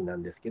織な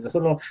んですけど、そ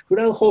のフ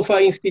ランホーファ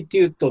ー・インスティテ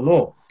ュート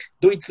の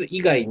ドイツ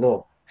以外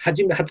の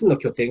初の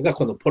拠点が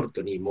このポル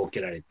トに設け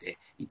られて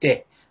い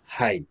て、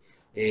はい、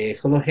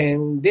その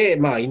辺で、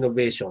まあ、イノ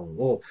ベーション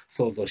を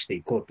創造して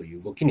いこうとい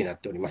う動きになっ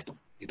ておりますと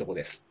いうところ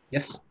です。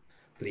Yes,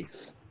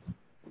 please.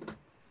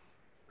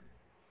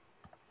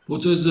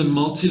 Porto is a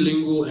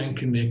multilingual and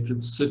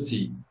connected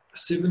city.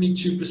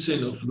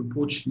 72% of the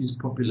Portuguese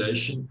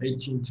population,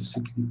 18 to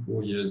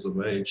 64 years of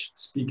age,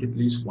 speak at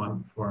least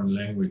one foreign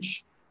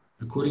language.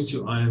 According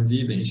to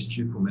IMD, the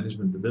Institute for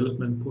Management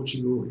Development,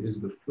 Portugal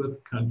is the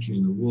 5th country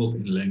in the world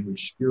in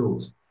language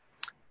skills.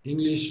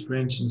 English,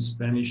 French, and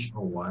Spanish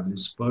are widely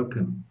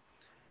spoken.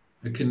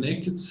 A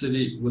connected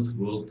city with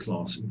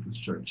world-class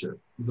infrastructure.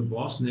 With a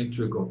vast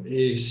network of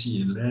air,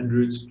 sea, and land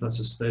routes, plus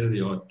a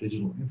state-of-the-art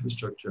digital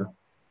infrastructure,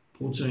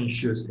 Porto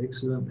ensures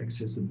excellent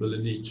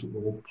accessibility to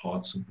all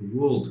parts of the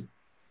world.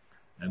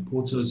 And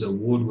Porto's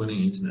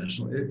award-winning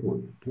international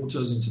airport.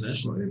 Porto's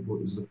international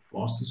airport is the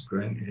fastest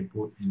growing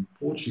airport in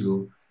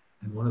Portugal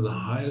and one of the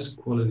highest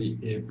quality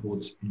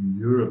airports in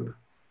Europe.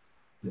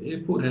 The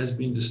airport has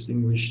been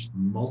distinguished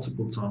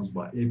multiple times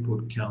by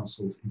Airport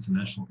Council's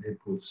International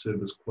Airport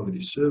Service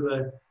Quality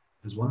Survey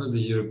as one of the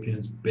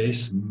Europeans'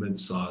 best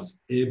mid-sized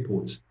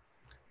airports,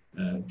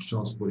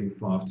 transporting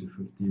 5 to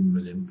 15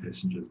 million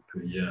passengers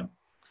per year.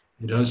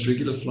 It hosts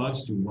regular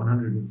flights to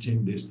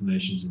 110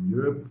 destinations in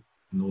Europe,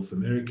 North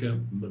America,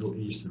 Middle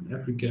East, and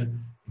Africa,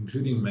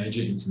 including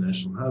major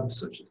international hubs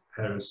such as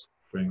Paris,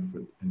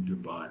 Frankfurt, and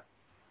Dubai.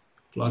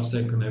 Flights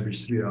take on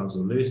average 3 hours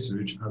or less to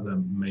reach other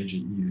major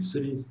EU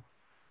cities.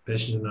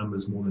 Passenger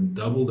numbers more than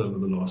doubled over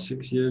the last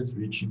 6 years,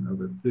 reaching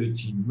over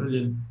 13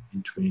 million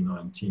in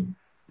 2019.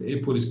 The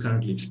airport is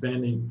currently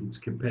expanding its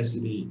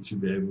capacity to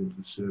be able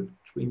to serve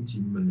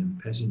 20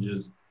 million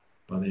passengers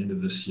by the end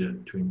of this year,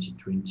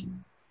 2020.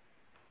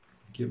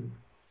 Thank you.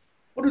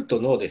 ポルト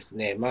のです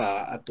ね、ま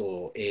あ、あ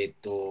と、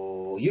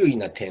優位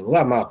な点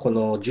は、まあ、こ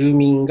の住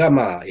民が、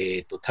まあ、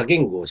多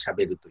言語をしゃ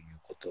べるという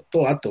こと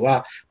と、あと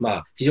は、ま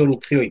あ、非常に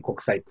強い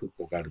国際空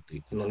港があるとい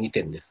う、この2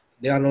点です。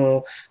で、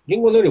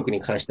言語能力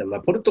に関しては、ま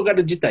あ、ポルトガ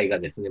ル自体が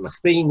ですね、まあ、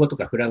スペイン語と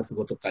かフランス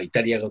語とかイ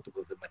タリア語とか、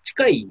まあ、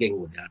近い言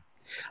語で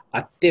あ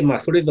って、まあ、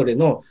それぞれ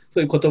のそ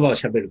ういう言葉を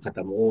しゃべる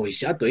方も多い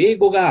し、あと、英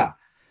語が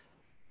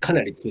か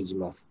なり通じ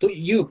ます。と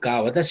いう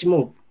か、私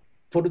も、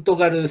ポルト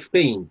ガル、ス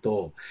ペイン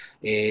と、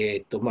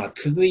まあ、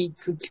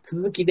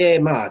続きで、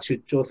まあ、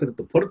出張する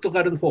と、ポルト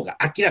ガルの方が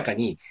明らか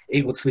に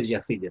英語通じ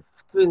やすいです。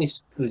普通に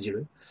通じ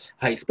る。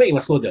はい、スペイン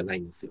はそうではない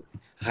んですよ。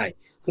はい。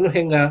その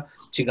辺が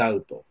違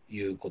うとい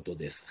うこと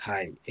です。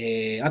は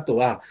い。あと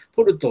は、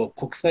ポルト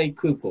国際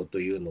空港と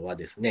いうのは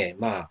ですね、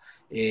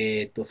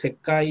世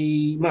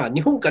界、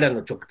日本から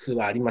の直通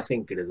はありませ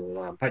んけれど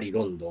も、パリ、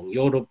ロンドン、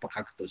ヨーロッパ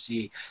各都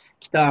市、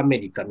北アメ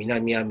リカ、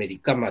南アメリ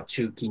カ、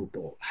中近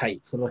東、は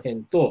い、その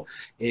辺と、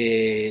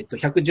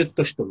110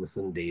都市と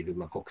結んでいる、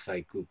国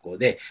際空港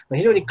で、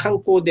非常に観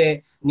光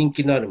で人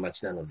気のある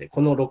街なので、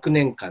この6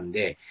年間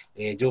で、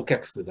乗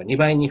客数が2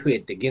倍に増え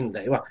て、現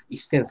在は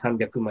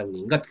1300万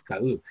人が使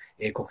う、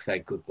国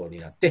際空港に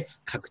なって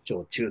拡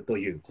張中と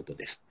いうこと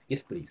です。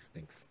Yes, please.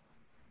 Thanks.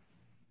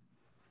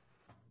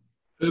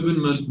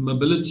 Urban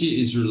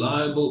mobility is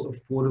reliable,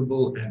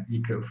 affordable, and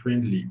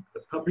eco-friendly.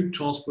 The public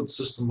transport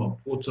system of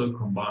Porto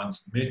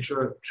combines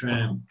metro,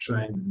 tram,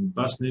 train, and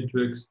bus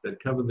networks that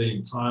cover the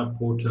entire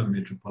Porto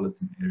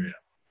metropolitan area.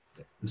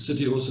 The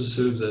city also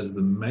serves as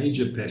the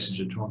major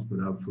passenger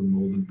transport hub for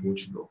northern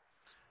Portugal.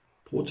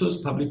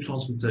 Porto's public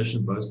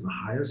transportation boasts the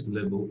highest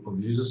level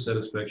of user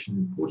satisfaction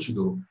in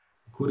Portugal,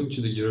 according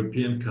to the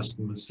European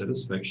Customer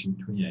Satisfaction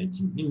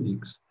 2018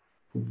 Index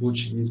for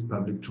Portuguese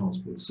public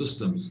transport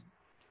systems.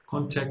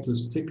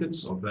 Contactless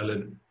tickets are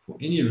valid for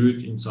any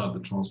route inside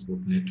the transport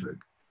network.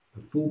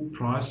 The full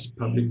price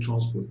public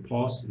transport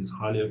pass is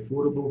highly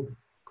affordable,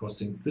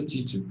 costing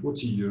 30 to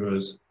 40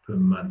 euros per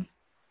month.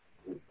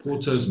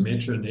 Porto's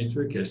metro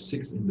network has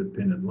 6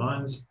 independent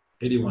lines,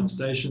 81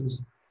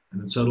 stations,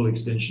 and a total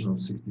extension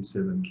of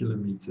 67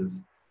 kilometers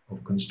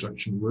of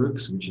construction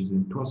works, which is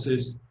in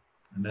process,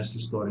 and that's to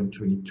start in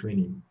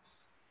 2020.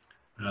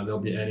 They'll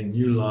be adding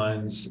new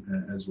lines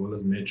as well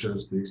as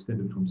metros to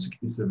extend it from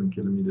 67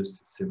 kilometers to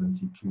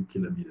 72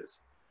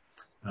 kilometers.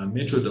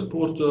 Metro de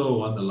Porto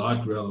won the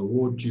Light Rail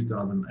Award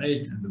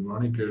 2008 and the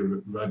Veronica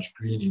Rudge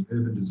Green in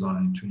Urban Design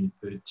in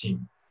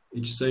 2013.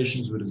 Each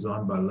stations were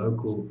designed by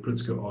local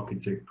Pritzker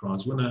Architect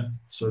Prize winner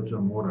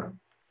Soto Mora.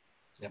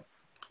 Yep.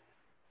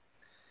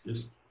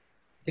 Yes.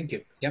 Thank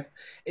you. Yep.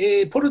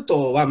 ポル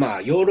ト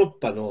はヨーロッ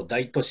パの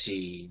大都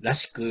市ら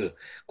しく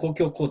公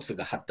共交通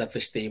が発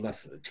達していま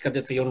す。地下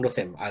鉄4路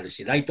線もある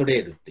し、ライトレ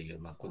ールっていう、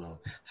この、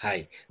は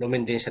い、路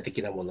面電車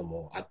的なもの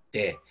もあっ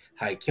て、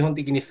はい、基本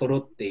的に揃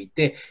ってい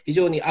て、非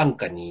常に安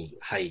価に、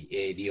はい、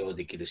利用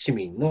できる市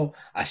民の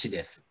足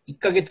です。1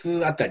ヶ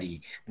月あた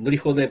り乗り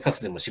放題パ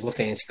スでも4、5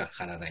千円しかか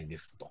からないで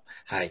すと。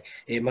はい、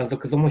満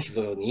足度も非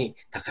常に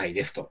高い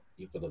ですと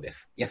いうことで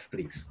す。Yes,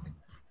 please.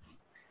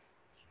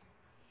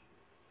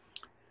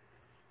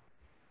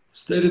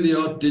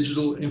 State-of-the-art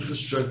digital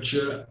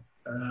infrastructure.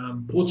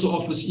 Porto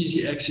offers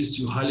easy access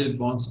to highly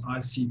advanced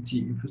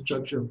ICT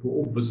infrastructure for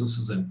all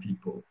businesses and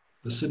people.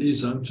 The city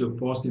is home to a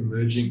fast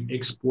emerging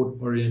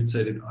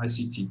export-oriented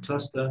ICT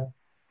cluster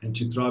and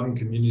to thriving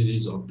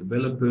communities of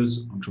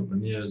developers,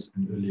 entrepreneurs,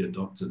 and early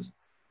adopters.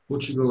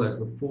 Portugal has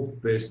the 4th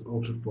best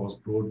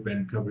ultra-fast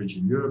broadband coverage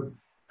in Europe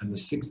and the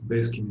 6th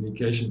best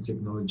communication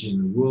technology in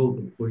the world,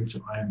 according to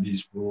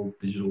IMD's World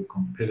Digital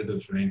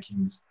Competitiveness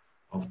Rankings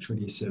of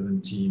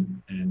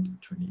 2017 and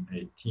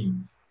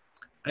 2018.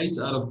 8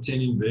 out of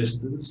 10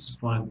 investors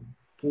find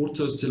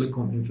Porto's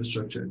telecom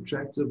infrastructure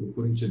attractive,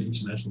 according to an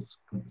international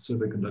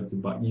survey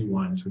conducted by EY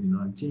in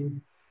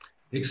 2019.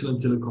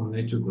 Excellent telecom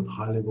network with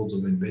high levels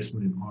of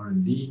investment in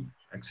R&D,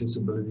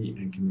 accessibility,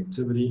 and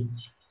connectivity.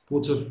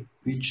 Porto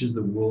features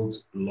the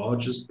world's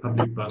largest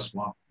public bus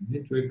Wi-Fi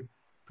network,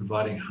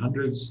 providing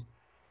hundreds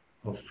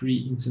of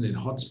free internet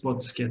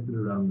hotspots scattered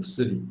around the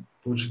city.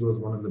 Portugal is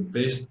one of the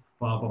best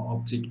fiber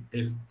optic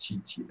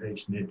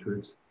FTTH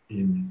networks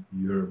in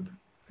Europe.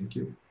 Thank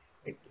you.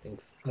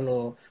 Thanks.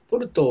 ポ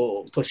ル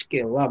ト都市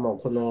圏はもう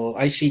この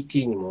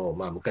ICT にも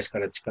昔か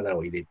ら力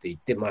を入れてい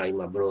て、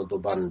今ブロード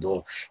バン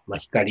ド、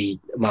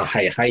光、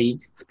ハイ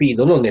スピー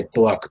ドのネッ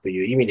トワークと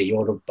いう意味で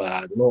ヨーロッ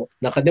パの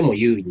中でも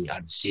優位にあ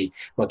るし、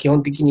基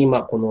本的に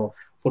この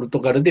ポルト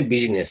ガルでビ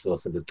ジネスを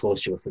する、投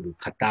資をする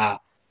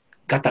方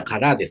々か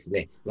らです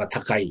ね、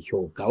高い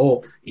評価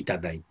をいた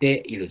だい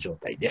ている状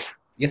態です。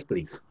Yes,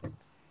 please.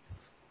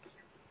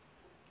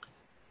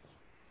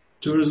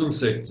 Tourism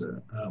sector,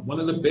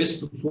 one of the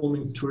best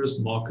performing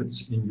tourist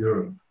markets in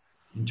Europe.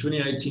 In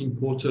 2018,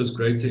 Porto's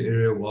greater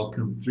area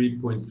welcomed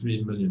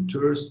 3.3 million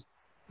tourists.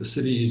 The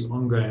city is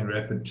ongoing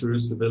rapid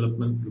tourist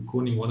development,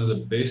 recording one of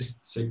the best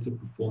sector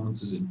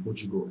performances in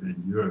Portugal and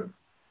Europe.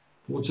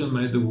 Porto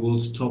made the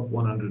world's top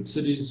 100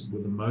 cities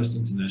with the most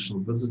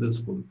international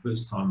visitors for the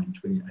first time in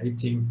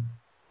 2018,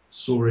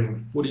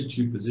 soaring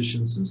 42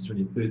 positions since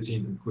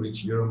 2013, according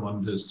to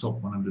Euromonder's top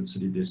 100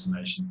 city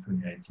destination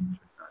 2018-2019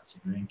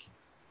 rankings.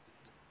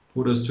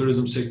 Porto's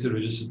tourism sector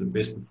registered the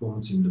best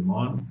performance in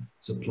demand,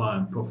 supply,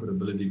 and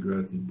profitability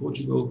growth in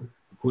Portugal,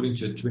 according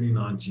to a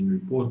 2019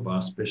 report by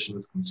a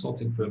specialist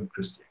consulting firm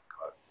Christie &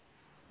 Co.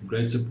 The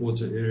Greater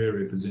Porto area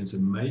represents a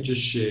major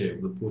share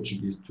of the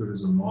Portuguese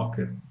tourism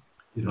market.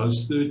 It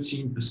hosts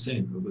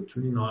 13% of the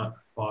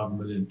 29.5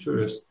 million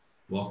tourists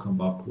welcomed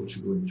by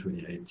Portugal in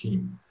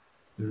 2018.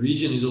 The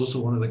region is also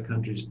one of the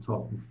country's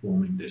top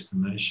performing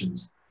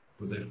destinations,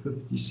 with a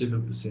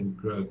 57%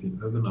 growth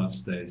in overnight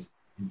stays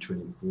in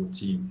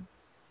 2014.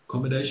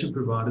 Accommodation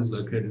providers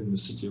located in the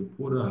city of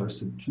Porto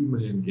hosted 2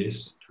 million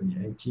guests in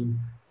 2018,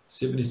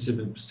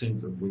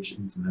 77% of which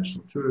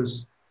international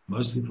tourists,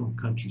 mostly from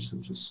countries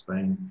such as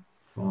Spain,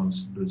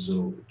 France,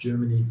 Brazil,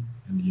 Germany,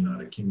 and the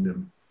United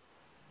Kingdom.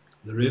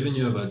 The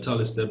revenue of a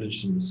hotel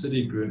established in the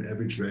city grew an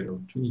average rate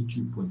of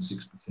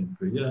 22.6%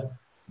 per year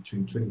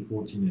between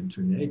 2014 and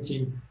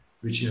 2018,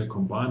 reaching a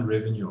combined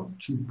revenue of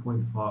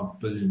 2.5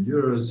 billion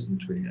euros in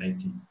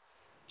 2018.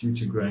 Due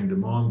to growing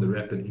demand, the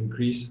rapid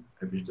increase,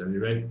 average daily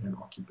rate, and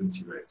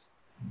occupancy rates.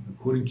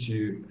 According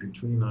to a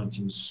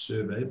 2019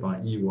 survey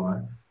by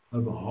EY,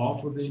 over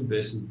half of the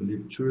investors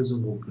believe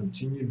tourism will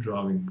continue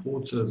driving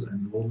Porto's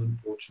and northern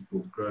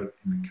Portugal's growth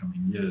in the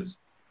coming years.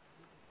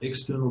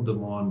 External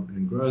demand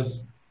and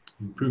growth,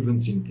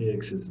 improvements in air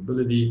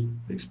accessibility,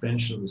 the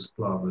expansion of the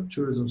supply of the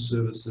tourism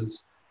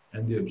services,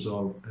 and the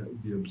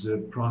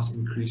observed price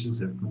increases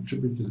have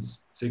contributed to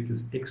the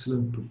sector's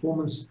excellent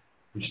performance,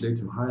 which led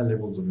to higher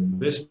levels of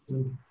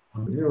investment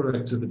on rural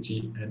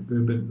activity and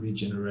urban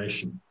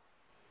regeneration.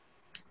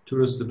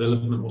 Tourist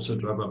development also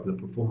drove up the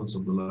performance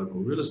of the local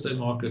real estate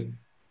market,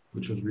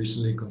 which was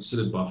recently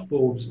considered by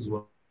Forbes as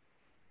well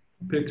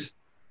as picks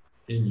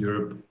in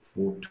Europe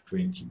for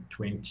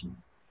 2020.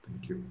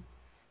 Thank you.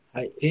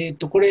 はい、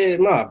これ、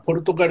ポ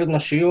ルトガルの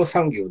主要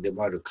産業で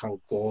もある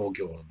観光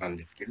業なん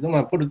ですけれど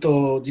も、ポル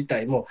ト自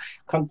体も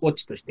観光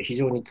地として非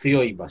常に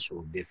強い場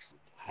所です。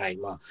はい、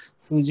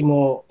数字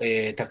も、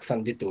たくさ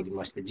ん出ており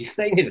まして、実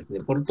際にです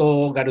ね、ポル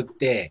トガルっ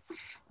て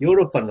ヨー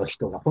ロッパの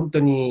人が本当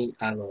に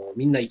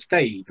みんな行きた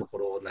いとこ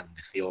ろなん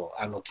ですよ。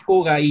気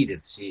候がいいで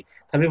すし、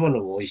食べ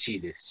物も美味し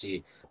いです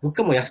し、物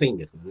価も安いん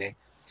ですよね。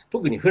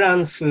特にフラ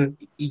ンス、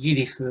イギ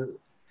リス、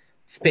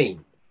スペイ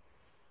ン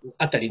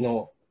あたり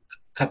の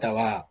方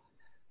は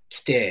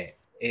来て、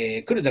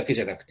来るだけ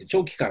じゃなくて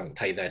長期間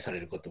滞在さ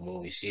れることも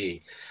多い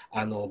し、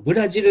ブ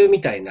ラジル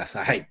みたいな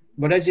さ、はい、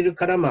ブラジル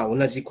から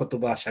同じ言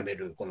葉をしゃべ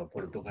るこの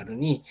ポルトガル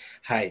に、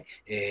はい、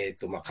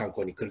観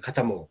光に来る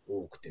方も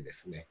多くてで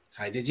すね、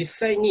はい、で実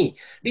際に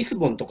リス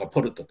ボンとか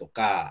ポルトと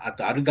か、あ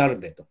とアルガル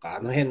ベとか、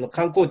辺の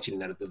観光地に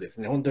なるとで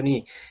すね、本当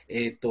に、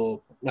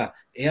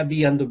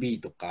Airbnb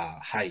とか、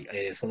はい、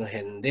その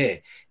辺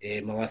で、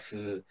回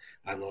す、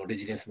レ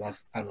ジデンス回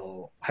す、は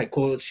い、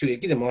高収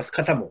益で回す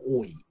方も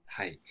多い、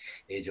はい、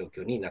状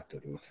況になってお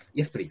ります。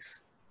Yes,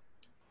 please.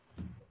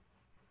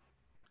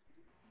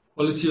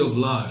 Quality of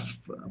life.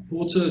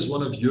 Porto is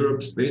one of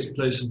Europe's best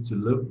places to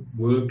live,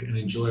 work, and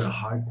enjoy a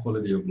high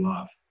quality of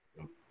life.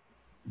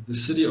 The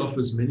city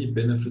offers many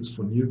benefits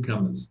for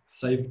newcomers: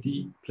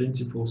 safety,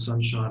 plentiful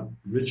sunshine,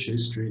 rich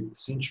history,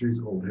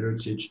 centuries-old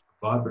heritage,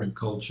 vibrant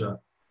culture,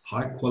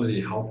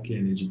 high-quality healthcare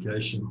and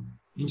education,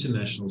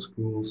 international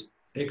schools,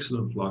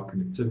 excellent flight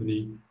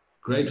connectivity,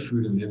 great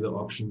food and leather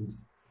options,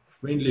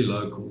 friendly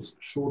locals,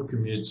 short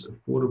commutes,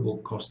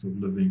 affordable cost of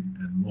living,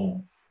 and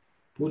more.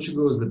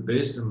 Portugal is the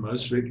best and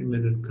most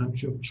recommended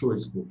country of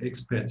choice for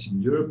expats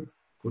in Europe,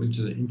 according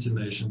to the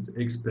International's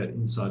Expat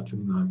Insight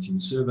 2019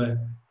 survey,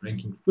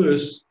 ranking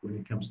first when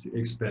it comes to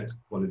expats'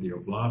 quality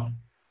of life,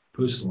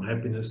 personal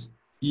happiness,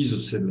 ease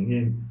of settling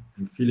in,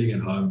 and feeling at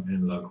home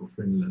and local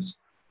friendliness.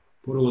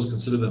 Porto was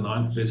considered the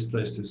 9th best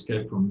place to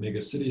escape from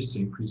mega cities to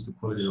increase the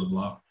quality of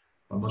life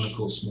by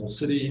Monocle's Small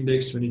City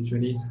Index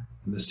 2020,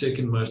 and the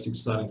second most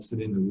exciting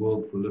city in the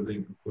world for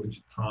living, according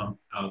to Time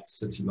Out's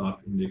City Life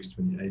Index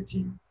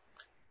 2018.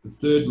 The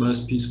third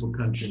most peaceful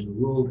country in the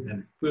world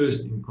and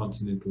first in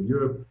continental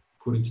Europe,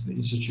 according to the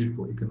Institute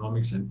for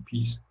Economics and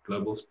Peace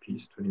Global's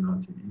Peace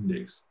 2019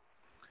 Index.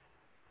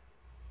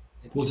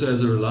 Porto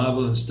has a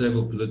reliable and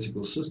stable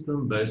political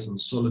system based on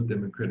solid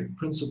democratic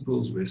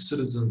principles where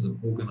citizens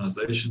and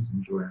organizations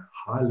enjoy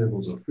high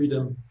levels of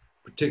freedom,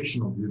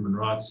 protection of human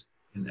rights,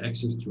 and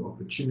access to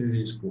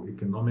opportunities for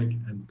economic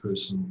and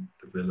personal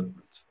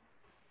development.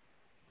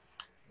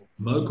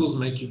 Locals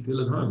make you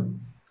feel at home.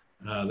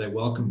 They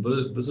welcome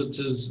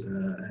visitors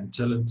and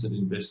talented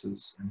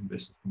investors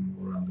from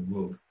all around the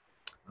world.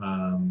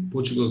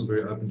 Portugal is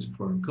very open to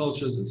foreign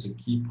cultures. It's a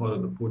key part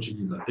of the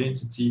Portuguese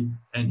identity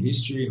and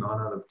history. 9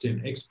 out of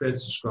 10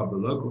 expats describe the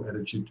local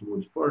attitude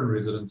towards foreign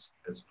residents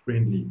as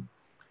friendly.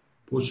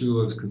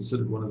 Portugal is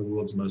considered one of the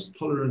world's most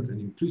tolerant and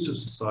inclusive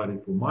society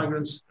for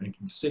migrants,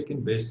 ranking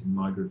second best in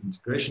migrant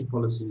integration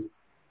policies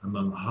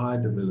among high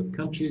developed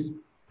countries,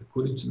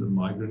 according to the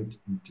Migrant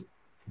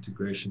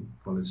Integration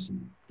Policy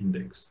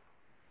Index.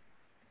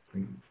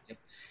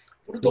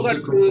 ポルトガ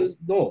ル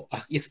の、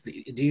yes,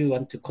 do you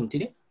want to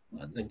continue?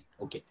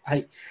 OK。は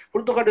い。ポ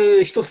ルトガ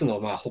ル一つ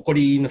の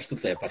誇りの一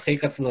つはやっぱ生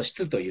活の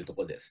質というと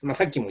ころです。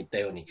さっきも言った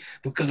ように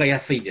物価が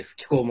安いです。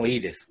気候もい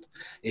いです。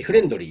フ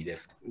レンドリーで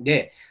す。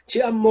で、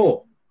治安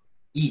も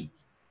いい。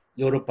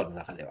ヨーロッパの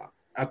中では。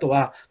あと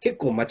は結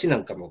構街な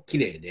んかも綺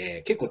麗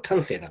で、結構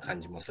端正な感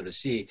じもする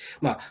し、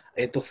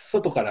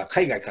外から、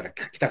海外から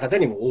来た方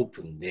にもオー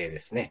プンでで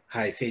すね、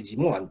はい、政治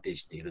も安定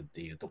しているっ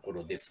ていうとこ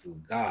ろです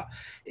が、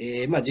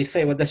実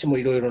際私も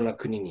いろいろな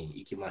国に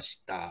行きま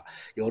した。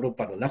ヨーロッ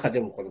パの中で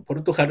もこのポ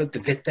ルトガルって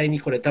絶対に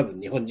これ多分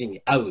日本人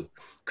に合う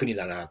国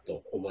だな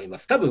と思いま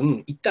す。多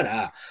分行った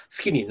ら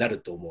好きになる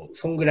と思う。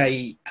そんぐら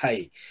い、は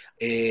い、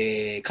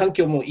環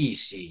境もいい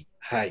し、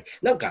はい、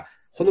なんか、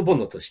ほのぼ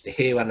のとして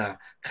平和な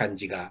感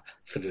じが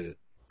する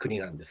国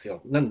なんです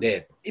よ。なん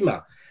で、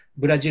今、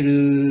ブラジ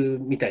ル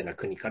みたいな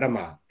国か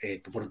ら、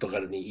ポルトガ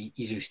ルに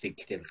移住して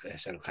きていらっ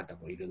しゃる方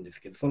もいるんです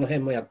けど、その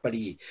辺もやっぱ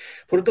り、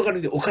ポルトガ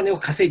ルでお金を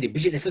稼いで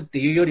ビジネスって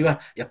いうよりは、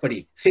やっぱ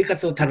り生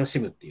活を楽し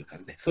むっていう感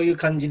じで、そういう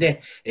感じ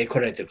で、来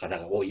られてる方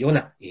が多いよう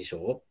な印象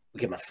を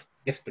受けます。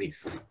Yes,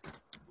 please.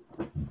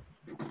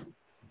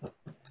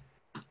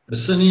 A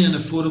sunny and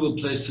affordable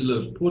place to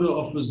live. Porto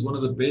offers one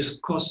of the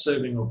best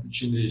cost-saving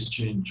opportunities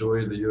to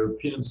enjoy the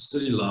European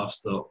city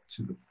lifestyle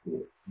to the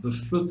full. The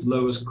fifth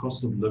lowest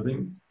cost of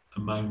living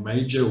among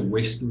major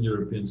Western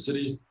European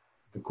cities,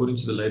 according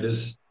to the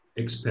latest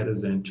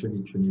Expatizan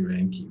 2020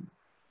 ranking.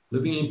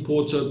 Living in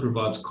Porto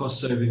provides cost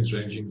savings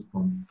ranging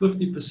from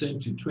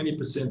 50% to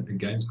 20%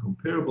 against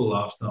comparable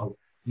lifestyles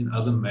in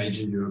other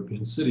major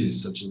European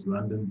cities such as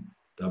London,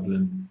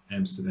 Dublin,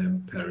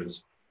 Amsterdam,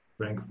 Paris,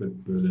 Frankfurt,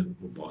 Berlin,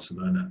 or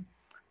Barcelona.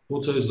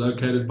 Porto is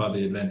located by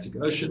the Atlantic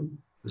Ocean.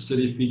 The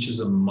city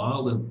features a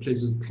mild and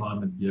pleasant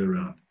climate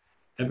year-round.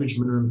 Average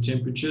minimum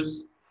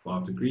temperatures,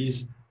 5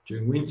 degrees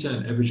during winter,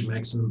 and average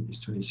maximum is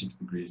 26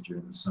 degrees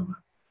during the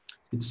summer.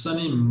 It's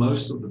sunny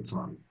most of the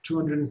time,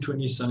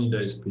 220 sunny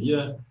days per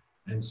year,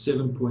 and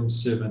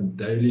 7.7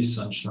 daily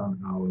sunshine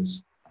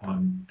hours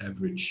on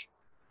average.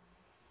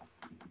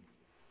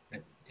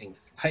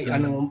 はい、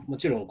も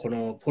ちろんこ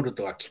のポル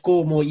トは気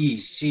候もい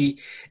いし、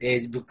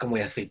物価も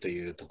安いと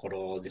いうとこ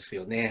ろです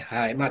よね。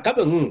はい。多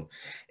分、ヨ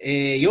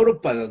ーロッ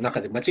パの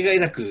中で間違い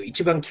なく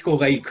一番気候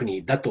がいい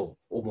国だと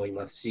思い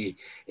ますし、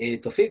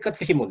生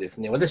活費もです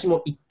ね、私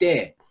も行っ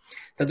て、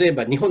例え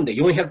ば日本で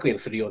400円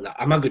するよう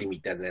な甘栗み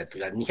たいなやつ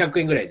が200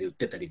円ぐらいで売っ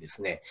てたりで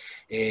すね、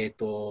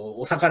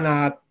お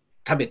魚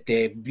食べ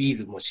て、ビー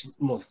ルも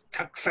もう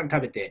たくさん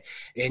食べて、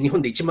日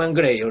本で1万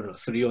ぐらい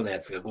するようなや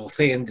つが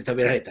5000円で食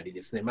べられたり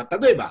ですね。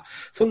例えば、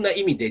そんな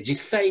意味で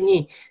実際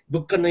に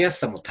物価の安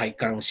さも体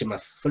感しま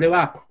す。それ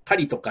はパ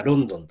リとかロ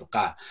ンドンと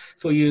か、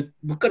そういう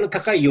物価の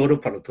高いヨーロッ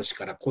パの都市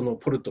からこの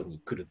ポルトに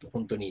来ると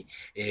本当に、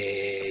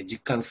実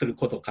感する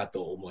ことか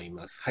と思い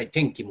ます。はい、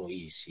天気も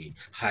いいし、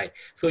はい、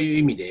そういう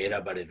意味で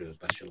選ばれる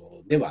場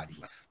所ではあり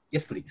ます。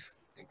Yes, please.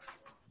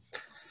 Thanks.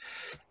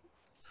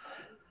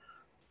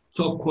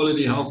 Top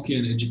quality healthcare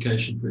and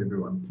education for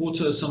everyone.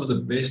 Porto has some of the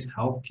best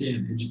healthcare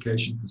and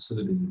education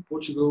facilities in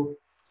Portugal.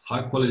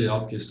 High quality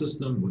healthcare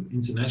system with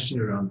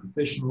internationally renowned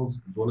professionals,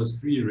 as well as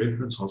 3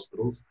 reference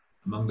hospitals,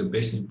 among the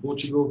best in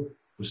Portugal,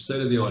 with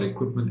state-of-the-art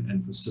equipment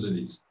and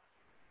facilities.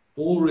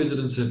 All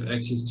residents have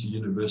access to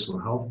universal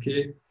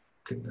healthcare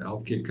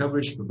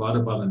coverage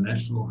provided by the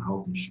National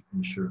Health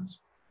Insurance,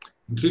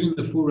 including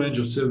the full range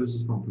of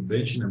services from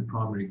prevention and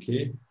primary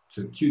care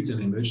to acute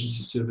and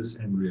emergency service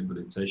and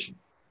rehabilitation.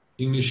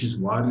 English is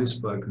widely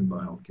spoken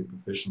by healthcare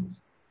professionals.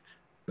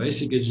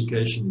 Basic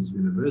education is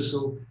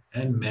universal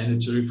and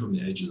mandatory from the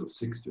ages of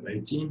 6 to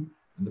 18,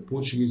 and the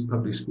Portuguese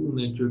public school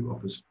network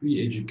offers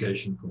free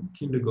education from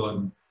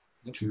kindergarten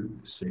to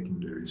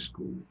secondary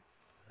school.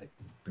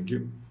 Thank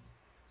you.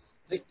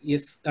 はい、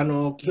Yes、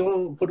基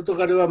本、ポルト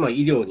ガルは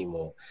医療に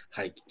も、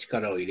はい、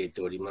力を入れ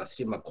ております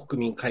し、国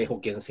民皆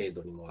保険制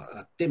度にも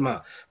あって、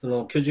そ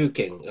の居住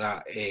権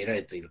が得ら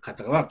れている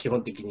方は、基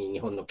本的に日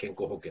本の健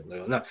康保険の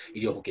ような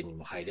医療保険に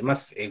も入れま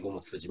す。英語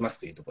も通じます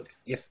というところで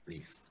す。Yes,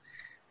 please.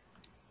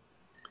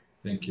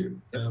 Thank you.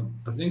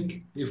 I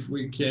think if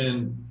we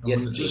can, I'm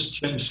Yes, going to just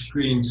change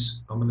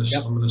screens. I'm going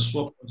to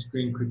swap the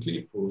screen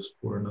quickly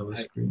for another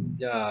screen.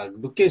 じゃあ、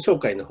物件紹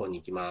介の方に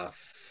行きま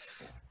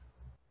す。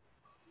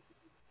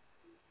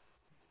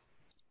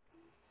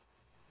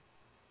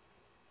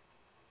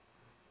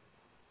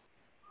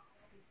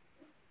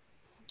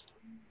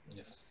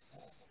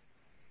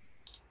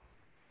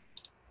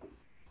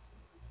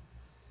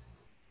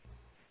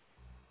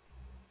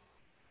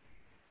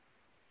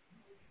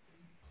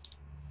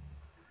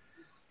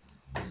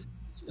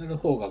こちらの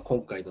方が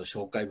今回の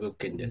紹介物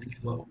件ですけ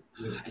ど。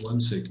One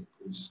second,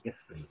 please.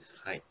 Yes, please.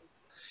 はい。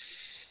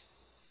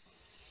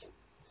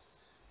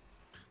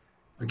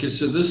Okay,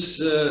 so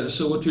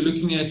so what we're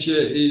looking at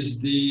here is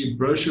the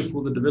brochure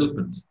for the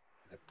development.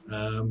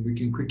 We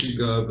can quickly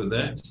go over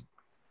that.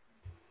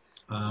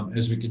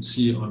 As we can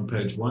see on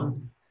page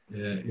 1,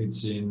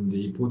 it's in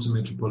the Porto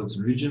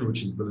Metropolitan Region,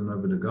 which is Vila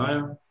Nova de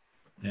Gaia,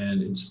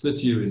 and it's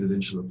 30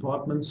 residential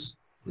apartments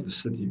with a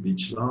city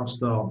beach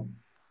lifestyle,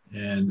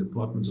 and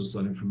apartments are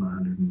starting from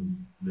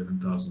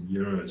 111,000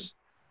 euros.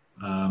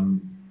 And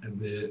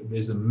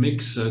there's a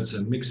mix, so it's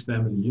a mixed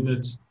family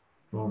unit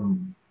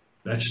from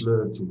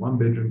bachelor to 1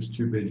 bedroom to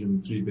 2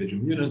 bedroom, 3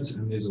 bedroom units,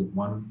 and there's a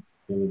 1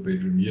 4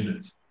 bedroom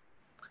unit.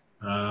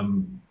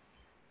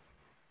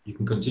 You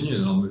can continue,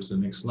 and I'll move to the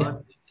next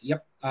slide.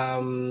 Yep.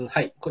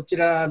 はい、こち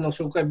らの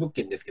紹介物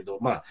件ですけど、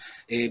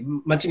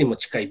街にも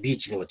近い、ビー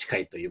チにも近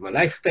いという、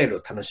ライフスタイル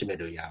を楽しめ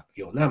る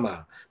よう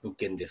な、物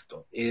件です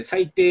と。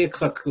最低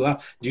価格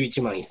は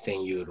11万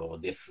1000ユーロ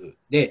です。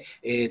で、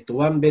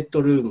ワンベッ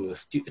ドルーム、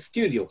ステュ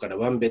ーディオから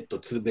ワンベッド、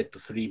ツーベッド、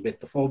スリーベッ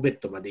ド、フォーベッ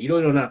ドまでいろ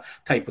いろな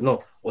タイプ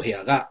のお部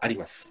屋があり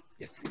ます。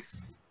Yes,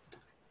 please.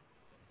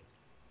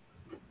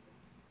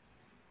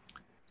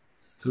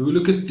 So we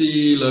look at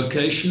the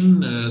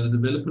location. The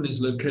development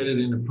is located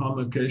in a prime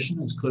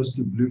location. It's close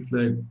to blue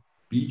flag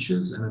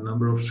beaches and a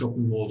number of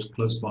shopping malls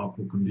close by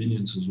for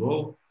convenience as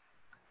well.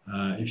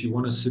 If you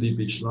want a city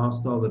beach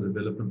lifestyle, the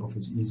development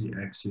offers easy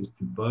access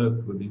to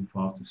both within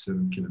 5 to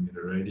 7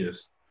 kilometer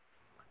radius.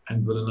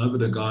 And Villanova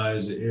de Gaia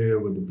is the area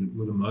with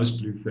the most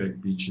blue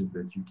flag beaches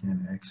that you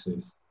can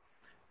access.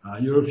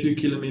 You're a few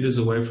kilometers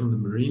away from the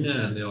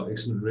marina, and there are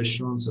excellent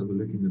restaurants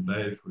overlooking the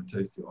bay for a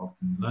tasty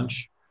afternoon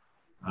lunch.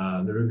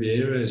 The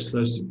Riviera is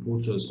close to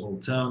Porto's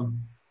Old Town,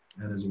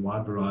 and there's a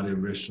wide variety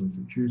of restaurants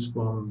to choose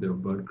from. There are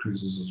boat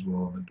cruises as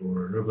well on the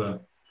Dora River.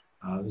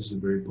 This is a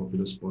very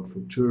popular spot for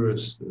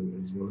tourists,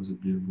 as well as a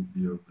beautiful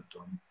view of the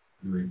Don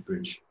Luis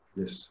Bridge.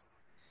 Yes.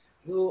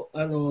 ロ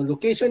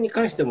ケーションに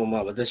関しても、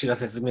私が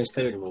説明し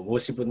たよりも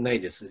申し分ない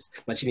です。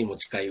街にも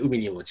近い、海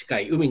にも近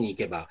い、海に行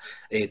けば、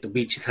ビ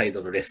ーチサイ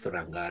ドのレスト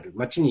ランがある。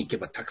街に行け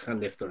ばたくさん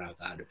レストラン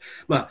がある。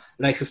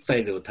ライフスタ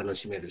イルを楽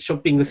しめる。ショ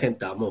ッピングセン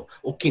ターも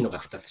大きいのが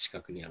2つ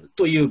近くにある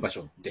という場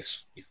所で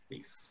す。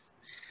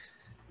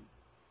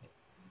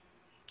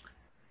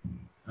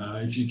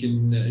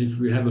If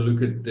we have a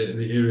look at the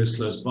areas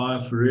close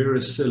by, Ferreira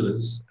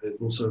Cellars is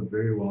also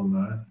very well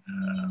known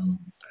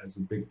as a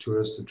big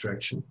tourist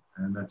attraction,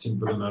 and that's in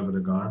Villanova de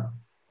Gaia,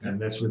 and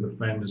that's where the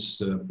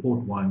famous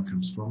port wine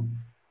comes from.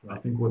 I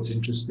think what's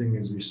interesting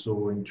is we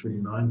saw in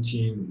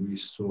 2019, we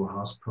saw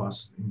house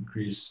prices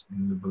increase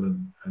in the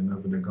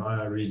Villanova de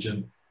Gaia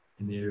region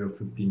in the area of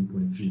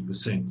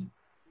 15.3%,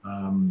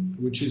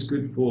 which is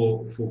good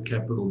for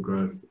capital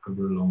growth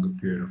over a longer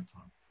period of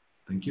time.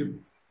 Thank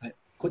you.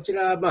 こち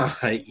らは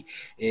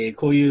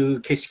こうい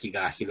う景色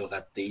が広が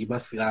っていま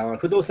すが、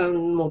不動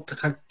産も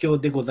活況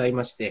でござい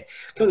まして、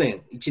去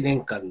年1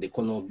年間で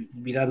この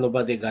ビラノ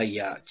バデガイ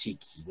ア地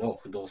域の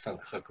不動産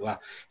価格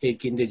は平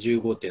均で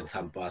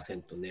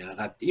 15.3% 値上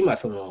がって、今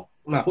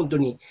本当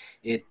に、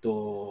家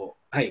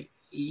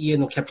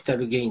のキャピタ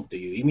ルゲインと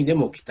いう意味で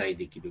も期待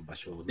できる場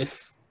所で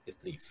す。Yes,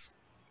 please.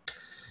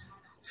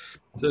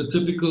 The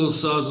typical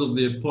size of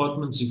the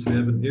apartments, if you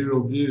have an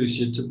aerial view, you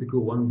see a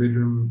typical one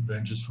bedroom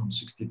ranges from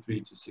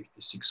 63 to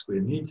 66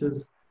 square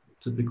meters.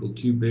 Typical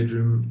two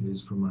bedroom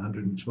is from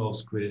 112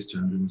 squares to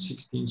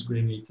 116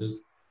 square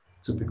meters.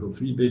 Typical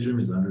three bedroom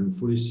is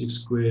 146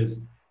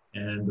 squares,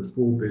 and the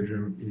four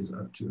bedroom is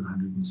up to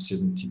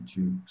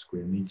 172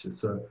 square meters.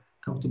 So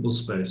comfortable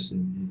space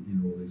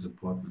in all these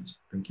apartments.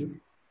 Thank you.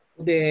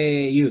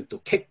 で言うと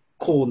結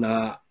構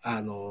な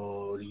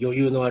余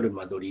裕のある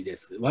間取りで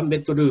す。ワンベ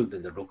ッドルー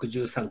ムで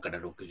63から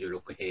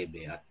66平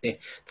米あって、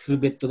ツー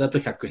ベッドだと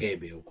100平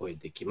米を超え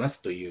てきま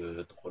すとい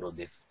うところ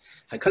です。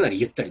はい、かなり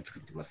ゆったり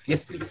作ってます。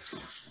Yes,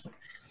 please.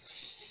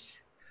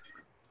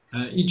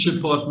 Each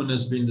apartment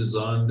has been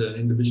designed,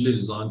 individually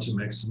designed to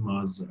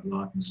maximize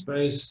light and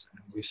space.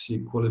 We see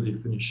quality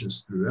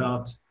finishes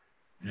throughout,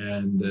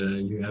 and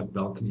you have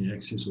balcony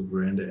access or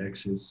veranda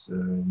access.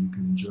 You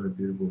can enjoy a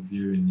beautiful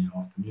view in the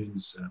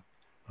afternoons.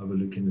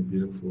 Overlooking the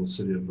beautiful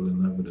city of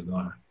Villanova de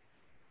Gaia.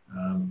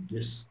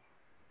 Yes.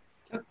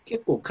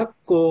 結構各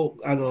戸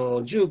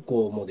住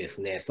戸もです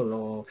ね、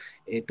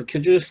居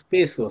住ス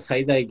ペースを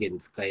最大限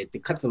使えて、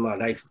かつ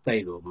ライフスタ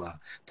イルを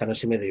楽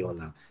しめるよう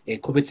な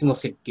個別の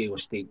設計を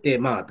していて、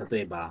例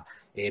えば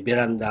ベ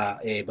ランダ、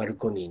バル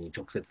コニーに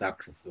直接ア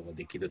クセスが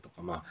できると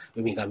か、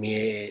海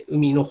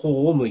の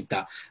方を向い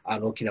た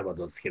大きな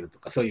窓をつけると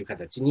か、そういう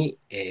形に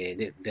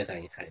デザ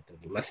インされてお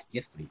ります。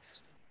Yes,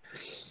 please.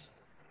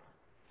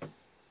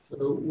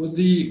 So with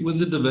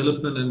the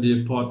development and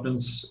the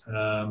apartments,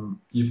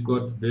 you've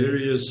got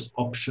various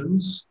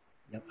options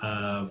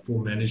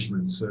for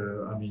management.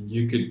 So I mean,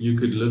 you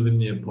could live in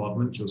the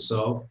apartment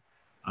yourself.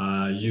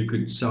 You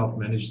could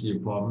self-manage the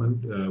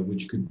apartment,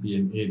 which could be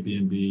an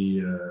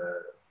Airbnb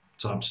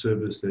type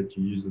service that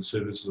you use the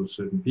services of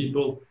certain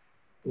people,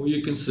 or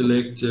you can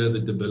select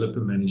the developer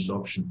managed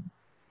option.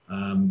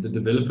 The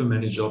developer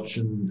managed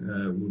option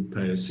would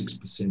pay a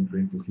 6%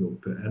 rental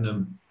yield per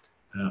annum.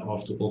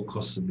 After all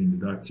costs have been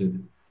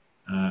deducted,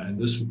 and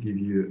this would give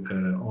you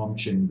an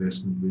armchair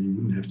investment where you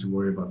wouldn't have to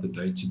worry about the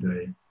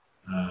day-to-day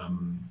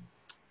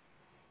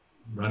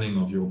running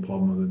of your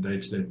apartment or the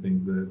day-to-day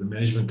things. The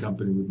management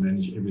company would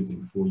manage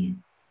everything for you.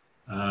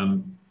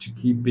 To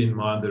keep in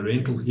mind, the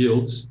rental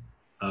yields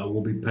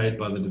will be paid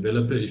by the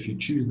developer if you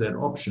choose that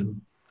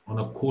option on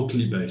a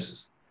quarterly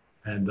basis,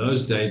 and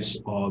those dates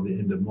are the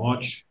end of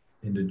March,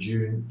 end of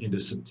June, end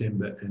of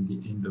September, and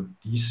the end of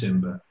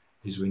December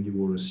is when you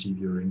will receive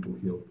your rental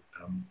yield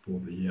for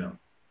the year.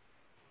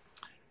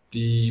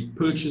 The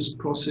purchase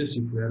process,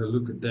 if we had a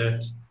look at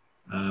that,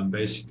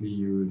 Basically,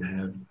 you would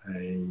have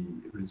a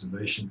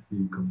reservation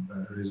fee,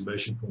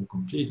 reservation form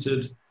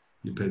completed.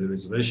 You pay the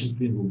reservation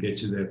fee, and we'll get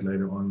to that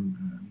later on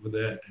with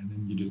that. And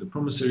then you do the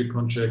promissory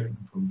contract, and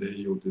from there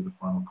you'll do the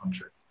final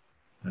contract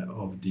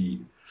of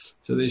deed.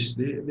 So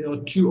there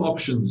are two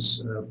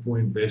options for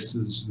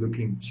investors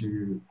looking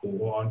to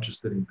or are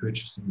interested in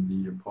purchasing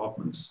the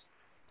apartments.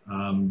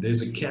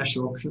 There's a cash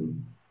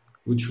option,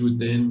 which you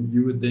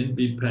would then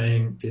be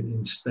paying it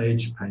in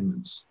stage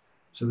payments.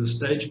 So the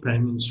stage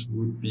payments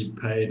would be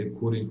paid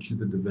according to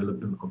the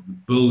development of the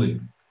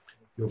building.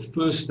 Your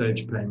first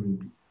stage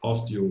payment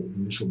after your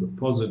initial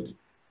deposit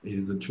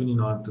is the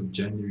 29th of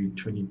January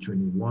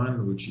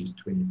 2021, which is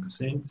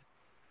 20%.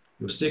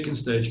 Your second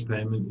stage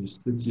payment is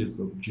 30th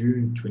of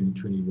June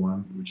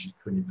 2021, which is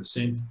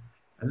 20%.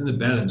 And then the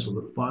balance, or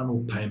the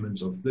final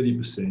payments of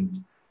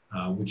 30%,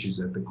 which is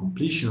at the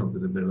completion of the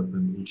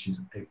development, which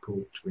is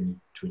April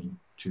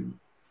 2022.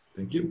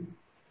 Thank you.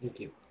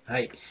 Thank you. は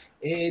い。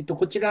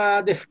こち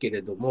らですけ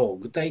れども、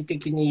具体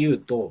的に言う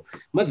と、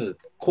まず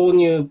購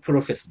入プ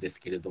ロセスです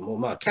けれども、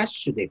キャッ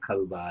シュで買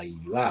う場合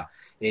は、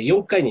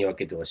4回に分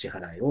けてお支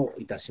払いを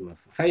いたしま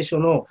す。最初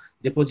の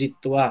デポジッ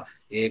トは、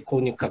購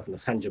入価格の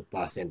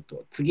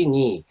 30%、次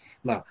に、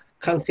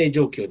完成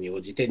状況に応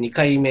じて2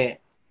回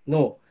目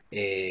の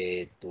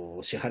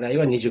支払い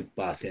は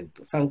 20%、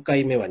3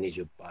回目は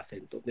 20%、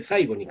で、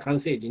最後に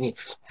完成時に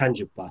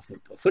 30%、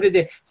それ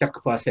で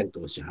 100%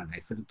 を支払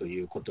いすると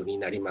いうことに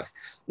なります。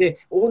で、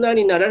オーナー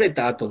になられ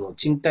た後の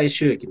賃貸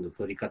収益の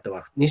取り方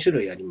は2種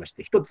類ありまし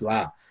て、1つ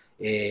は、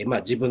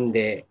自分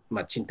で、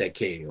賃貸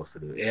経営をす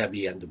る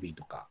Airbnb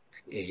とか、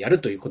やる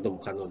ということも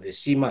可能で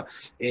すし、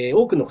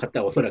多くの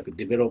方はおそらく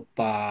デベロッ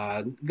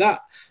パー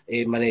が、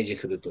マネージ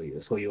するとい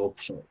う、そういうオ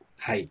プション、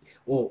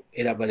を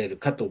選ばれる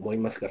かと思い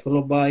ますが、そ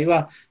の場合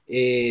は、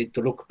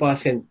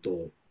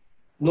6%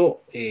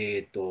 の、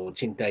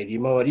賃貸利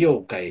回りを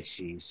お返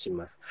しし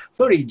ます。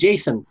Sorry,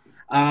 Jason,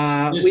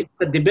 with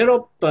the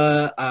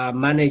developer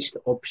managed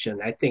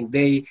option, I think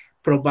they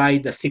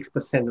provide a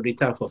 6%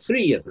 return for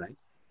 3 years, right?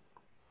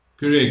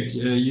 Correct.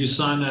 You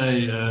sign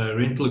a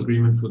rental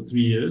agreement for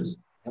 3 years.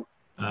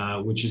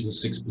 Which is the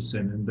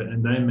 6%, and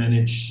they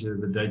manage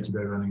the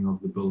day-to-day running of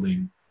the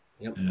building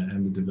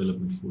and the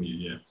development for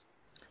you. Yeah.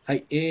 は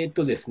い、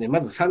ですね、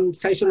まず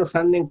最初の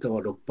3年間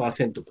は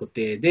 6% 固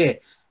定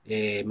で、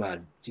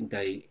賃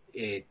貸、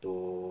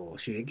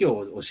収益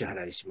をお支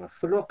払いしま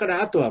す。それか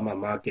らあとはマ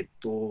ーケッ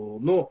ト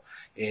の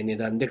値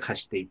段で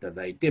貸していた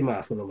だいて、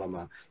そのま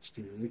ま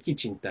引き続き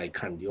賃貸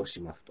管理を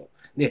しますと。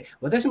で、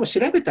私も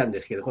調べたん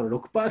ですけど、この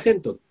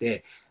 6% っ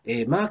て、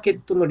マーケッ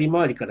トの利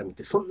回りから見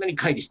てそんなに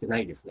乖離してな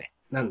いですね。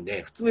なん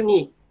で、普通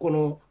にこ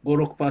の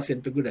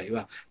 5、6% ぐらい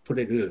は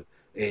取れる、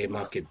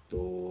マーケッ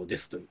トで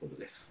すということ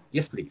です。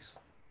Yes, please.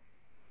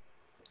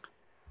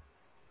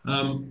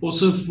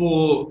 Also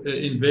for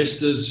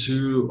investors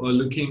who are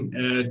looking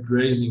at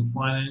raising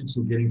finance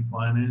or getting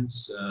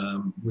finance,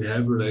 we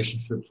have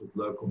relationships with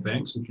local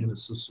banks who can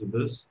assist with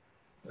this.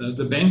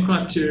 The bank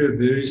criteria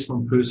varies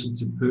from person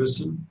to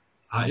person.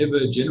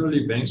 However,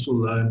 generally banks will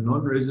loan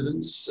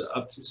non-residents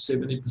up to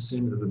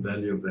 70% of the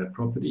value of their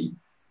property.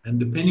 And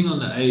depending on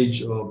the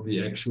age of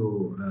the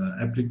actual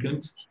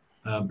applicant,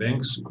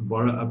 banks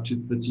borrow up to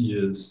 30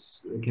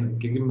 years, can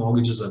give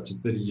mortgages up to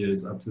 30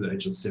 years, up to the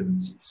age of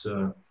 70.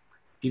 So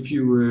if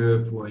you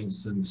were, for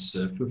instance,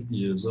 50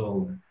 years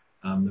old,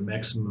 the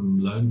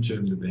maximum loan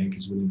term the bank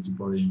is willing to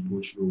borrow in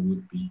Portugal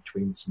would be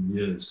 20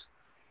 years.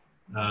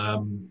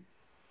 Our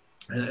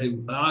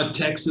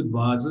tax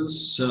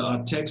advisors and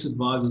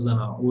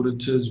our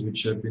auditors,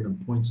 which have been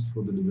appointed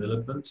for the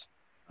development,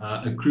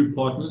 Accrued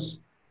Partners.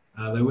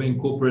 They were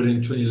incorporated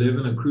in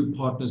 2011. Accrued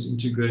Partners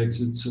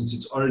integrated since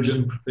its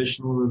origin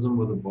professionalism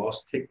with a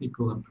vast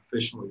technical and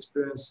professional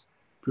experience,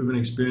 proven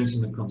experience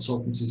in the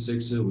consultancy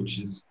sector, which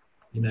is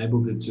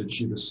enabled it to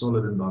achieve a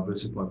solid and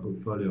diversified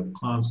portfolio of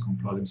clients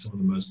comprising some of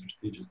the most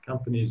prestigious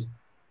companies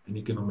and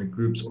economic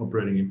groups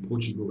operating in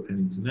Portugal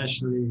and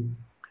internationally.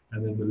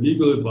 And then the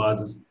legal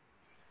advisors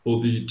or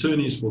the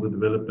attorneys for the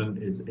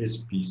development is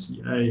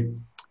SPCA.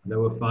 They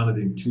were founded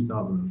in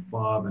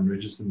 2005 and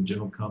registered in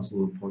General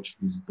Counsel of the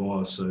Portuguese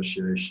Bar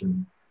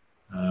Association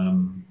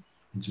in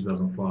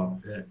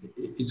 2005.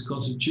 Its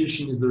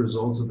constitution is the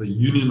result of a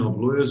union of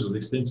lawyers with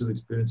extensive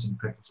experience in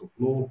practice of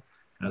law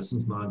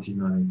since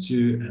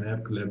 1992 and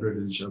have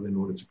collaborated with each other in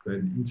order to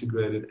create an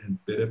integrated and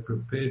better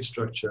prepared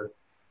structure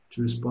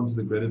to respond to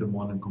the greater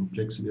demand and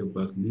complexity of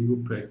both legal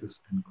practice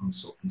and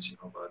consultancy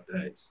of our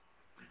days.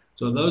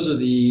 So those are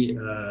the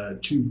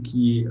two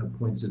key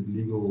appointed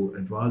legal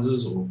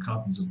advisors or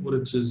accountants and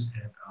auditors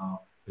and our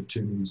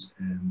attorneys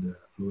and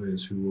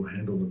lawyers who will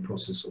handle the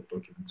process of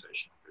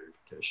documentation and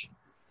verification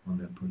on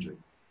that project.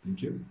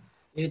 Thank you.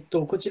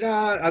 こち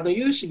ら、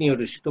融資によ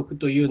る取得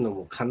というの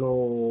も可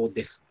能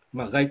です。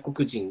外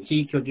国人、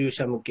非居住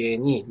者向け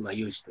に、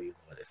融資という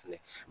のはです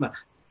ね、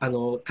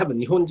多分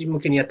日本人向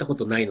けにやったこ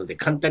とないので、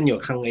簡単には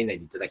考えない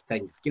でいただきた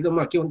いんですけど、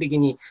基本的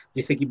に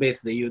実績ベー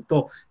スで言う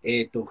と、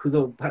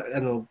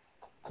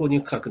購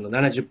入価格の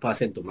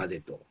 70% まで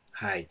と、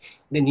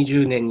で、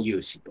20年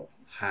融資と、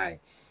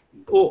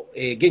を、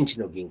現地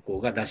の銀行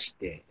が出し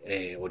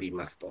て、おり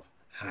ますと。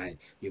はい、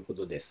いうこ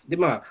とです。で、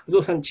不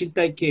動産賃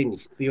貸経営に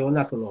必要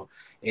な、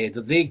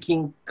税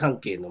金関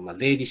係の、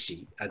税理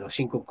士、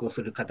申告を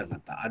する方々、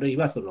あるい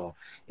は、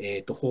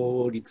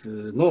法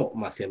律の、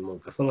専門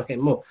家、その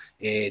辺も、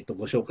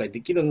ご紹介で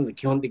きるので、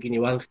基本的に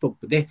ワンストッ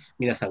プで、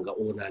皆さんが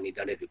オーナーに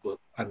なれる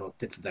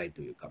手伝い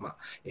というか、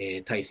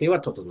体制は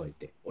整え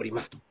ており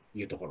ますと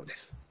いうところで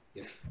す。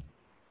Yes.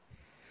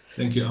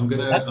 Thank you. I'm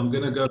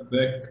gonna go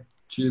back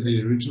to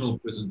the original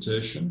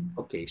presentation.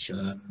 Okay,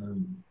 sure.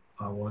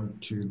 I want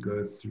to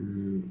go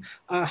through.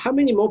 How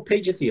many more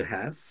pages you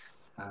have?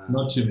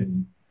 Not too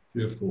many,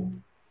 3 or 4.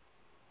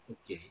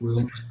 Okay. We're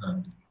almost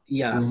done.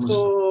 Yeah. We're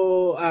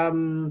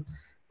So,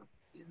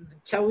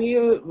 can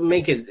you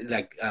make it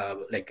like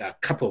a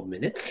couple of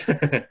minutes?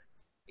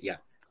 Yeah.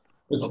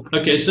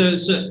 Okay.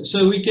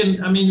 So we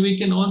can. I mean, we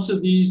can answer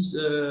these.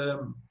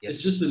 Yes.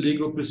 It's just the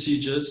legal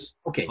procedures.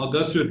 Okay. I'll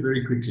go through it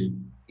very quickly.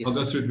 Yes. I'll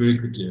go through it very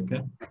quickly.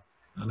 Okay.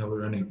 I know we're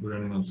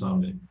running on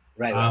time there.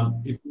 Right.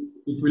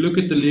 If we look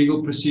at the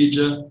legal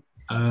procedure,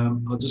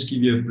 I'll just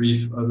give you a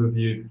brief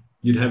overview.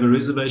 You'd have a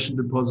reservation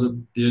deposit.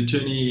 The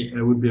attorney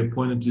would be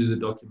appointed to do the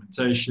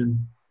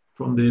documentation.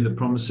 From there, the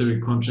promissory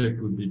contract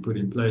would be put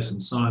in place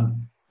and signed.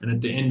 And at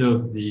the end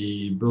of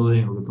the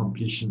building or the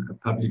completion, a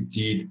public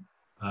deed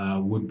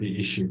would be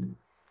issued.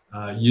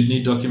 You'd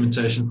need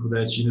documentation for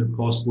that. You need a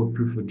passport,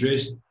 proof of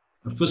address.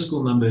 A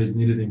fiscal number is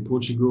needed in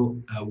Portugal.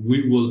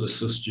 We will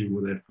assist you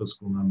with that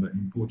fiscal number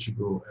in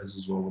Portugal,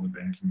 as well with the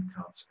banking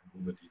accounts and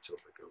all the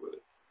details that go with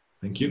it.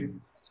 Thank you.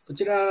 こ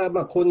ちら、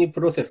購入プ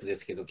ロセスで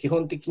すけど、基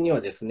本的に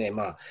はですね、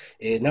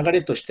流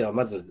れとしては、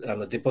まず、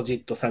デポジ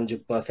ット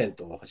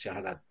 30% を支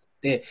払っ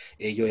て、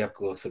予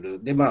約をす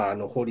る。で、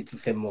法律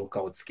専門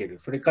家をつける。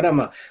それか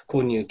ら、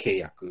購入契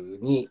約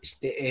にし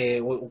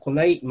て、行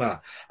い、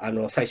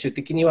最終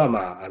的に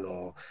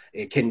は、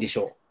権利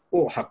書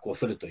を発行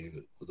するとい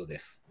うことで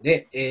す。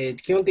で、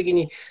基本的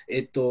に、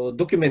ド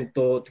キュメン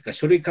トというか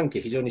書類関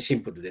係非常にシン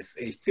プルです。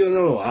必要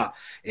なのは、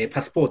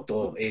パスポー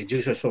ト、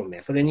住所証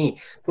明、それに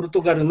ポル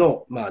トガル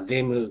の、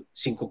税務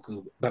申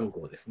告番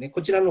号ですね。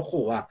こちらの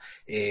方は、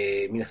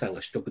皆さんが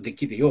取得で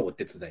きるようお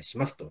手伝いし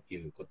ますとい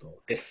うこ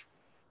とです。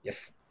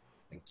Yes.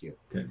 Thank you.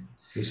 Okay.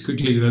 Let's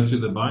quickly go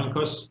through the buying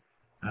costs.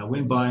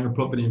 When buying a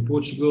property in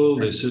Portugal,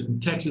 there's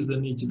certain taxes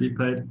that need to be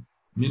paid.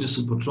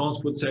 Municipal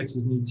transport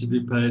taxes need to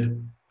be paid.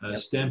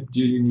 Stamp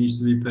duty needs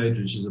to be paid,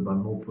 which is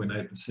about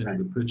 0.8% of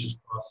the purchase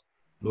price.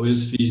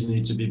 Lawyers' fees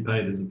need to be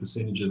paid as a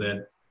percentage of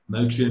that.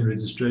 Notary and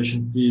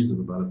registration fees of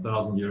about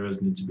 €1,000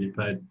 need to be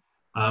paid.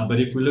 But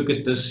if we look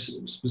at this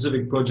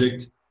specific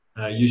project,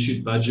 you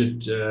should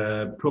budget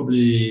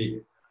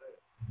probably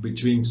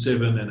between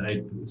 7 and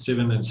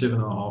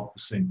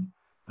 7.5%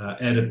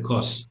 added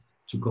costs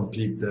to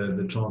complete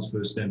the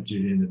transfer, stamp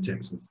duty, and the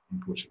taxes in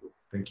Portugal.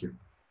 Thank you.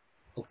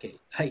 Okay.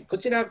 はい、こ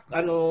ちら、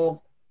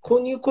購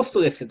入コス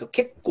トですけど、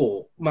結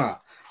構、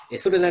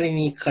それなり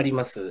にかかり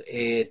ます。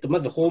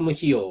まず、ホーム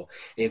費用、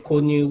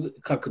購入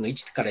価格の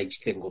1から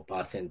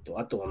 1.5%、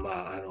あとは、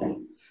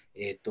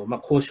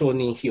交渉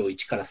人費用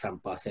1から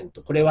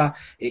 3%、これは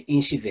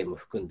印紙税も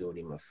含んでお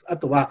ります。あ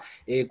とは、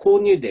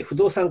購入税、不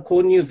動産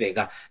購入税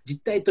が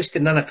実態として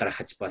7から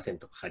 8%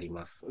 かかり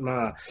ます。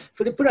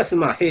それプラス、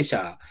弊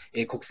社、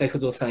国際不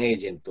動産エー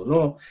ジェント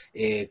の、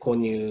購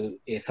入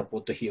サポ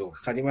ート費用が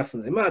かかります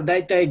ので、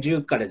大体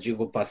10から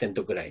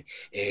 15% ぐらい、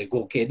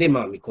合計で見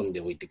込ん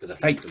でおいてくだ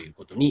さいという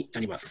ことにな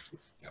ります。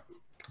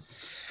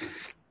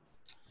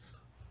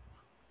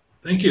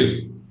Thank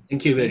you.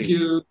 Thank you very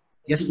much.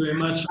 Yes. Thank you very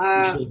much.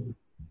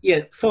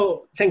 Yeah,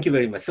 so thank you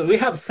very much. So we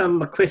have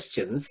some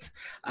questions.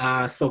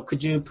 So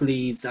could you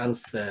please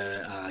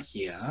answer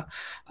here?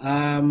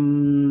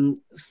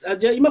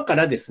 じゃあ今か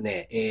らです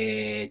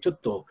ね、ちょっ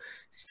と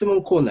質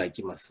問コーナーい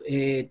きます。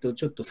ち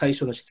ょっと最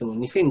初の質問、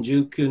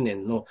2019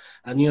年の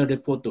アニュアルレ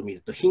ポートを見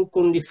ると、貧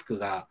困リスク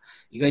が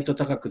意外と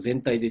高く、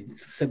全体で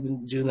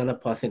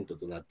 17%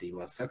 となってい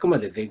ます。あくま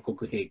で全国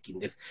平均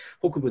です。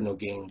北部の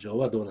現状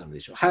はどうなの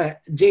でしょう。は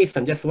い、Jay さ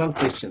ん、just one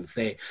question.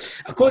 Say,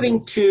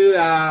 according to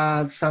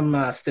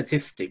some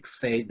statistics,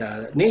 say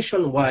the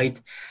nationwide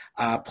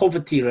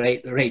poverty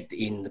rate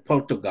in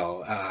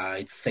Portugal,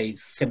 it says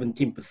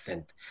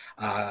 17%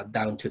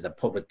 down to the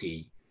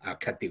poverty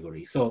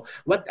category. So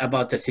what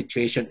about the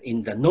situation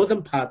in the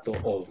northern part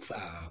of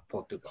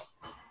Portugal?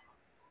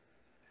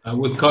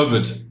 With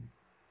COVID.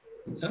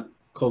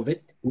 COVID?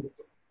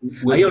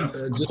 With,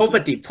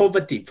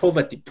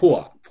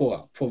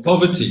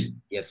 poverty.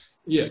 Yes.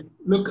 Yeah.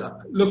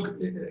 Look.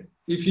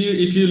 If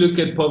you look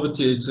at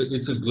poverty,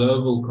 it's a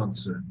global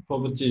concern.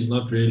 Poverty is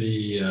not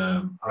really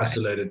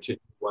isolated to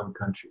one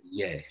country.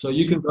 Yeah. So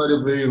you can go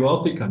to very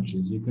wealthy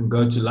countries. You can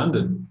go to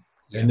London.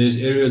 And there's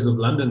areas of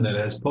London that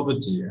has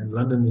poverty, and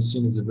London is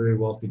seen as a very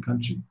wealthy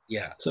country.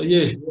 Yeah. So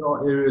yes, there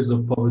are areas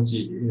of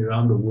poverty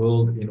around the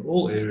world, in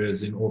all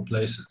areas, in all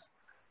places.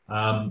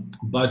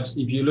 But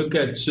if you look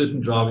at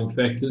certain driving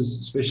factors,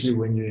 especially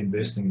when you're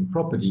investing in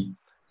property,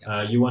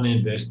 you want to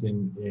invest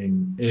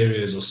in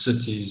areas or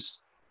cities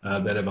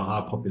that have a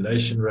high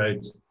population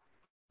rate,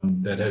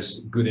 that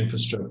has good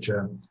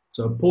infrastructure,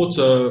 So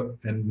Porto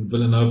and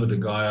Villanova de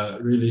Gaia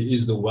really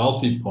is the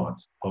wealthy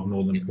part of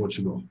northern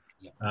Portugal.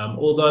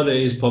 Although there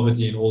is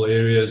poverty in all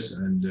areas,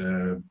 and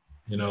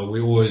you know,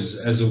 we always,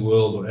 as a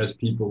world or as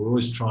people, we're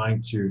always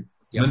trying to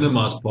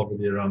minimize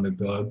poverty around the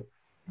globe,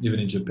 even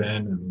in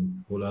Japan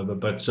and all over.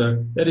 But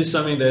that is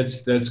something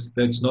that's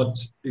not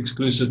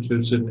exclusive to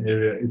a certain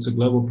area. It's a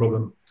global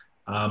problem.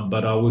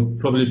 But I would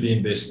probably be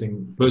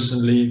investing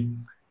personally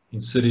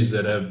in cities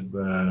that have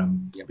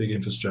big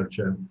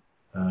infrastructure,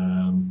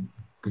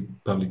 good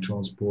public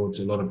transport,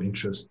 a lot of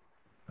interest.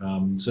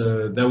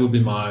 So that would be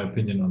my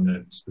opinion on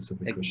that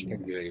specific question.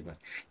 Thank you very much.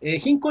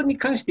 貧困に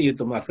関して言う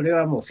と、それ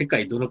はもう世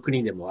界どの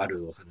国でもあ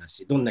るお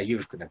話、どんな裕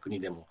福な国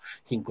でも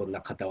貧困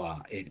な方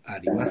はあ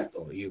ります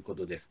というこ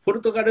とです。ポ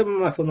ルトガル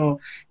もその、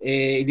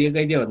例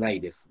外ではな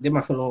いです。で、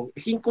その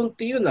貧困っ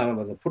ていうのは、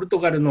ポルト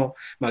ガルの、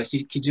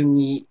基準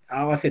に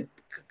合わせて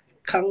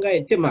考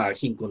えて、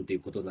貧困という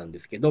ことなんで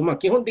すけど、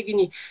基本的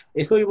に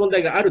そういう問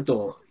題がある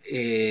と、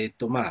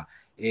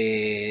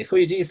そう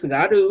いう事実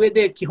がある上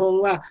で、基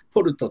本は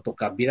ポルトと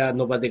かビラ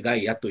ノバ・デ・ガ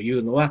イアとい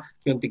うのは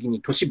基本的に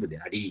都市部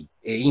であり、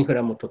インフ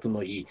ラも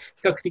整い、比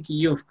較的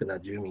裕福な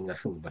住民が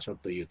住む場所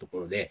というとこ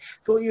ろで、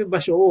そういう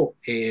場所を、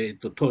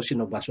投資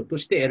の場所と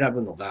して選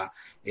ぶのが、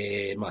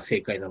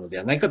正解なので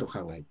はないかと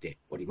考えて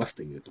おります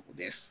というところ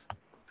です。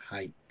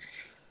はい。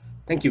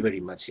Thank you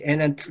very much.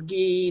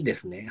 次で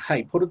すね。は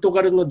い。ポルト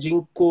ガルの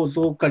人口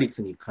増加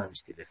率に関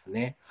してです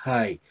ね。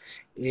はい。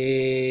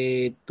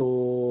基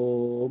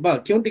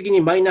本的に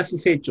マイナス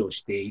成長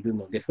している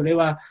ので、それ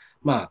は、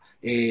こ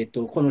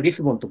のリ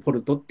スボンとポ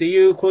ルトって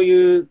いう、こう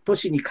いう都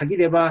市に限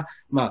れば、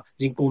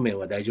人口面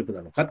は大丈夫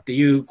なのかって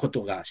いうこ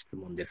とが質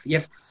問です。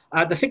Yes.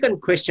 The second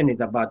question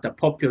is about the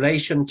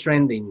population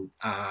trend in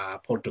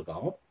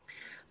Portugal.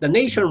 The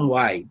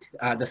nationwide,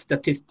 the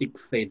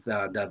statistics say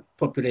the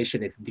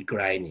population is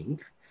declining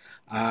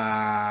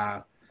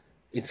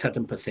in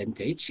certain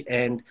percentage.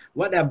 And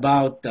what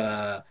about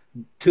the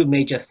two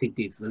major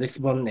cities,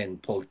 Lisbon and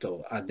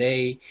Porto? Are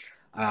they,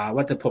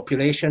 what the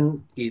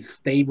population is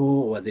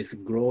stable or is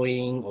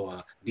growing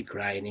or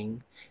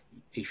declining?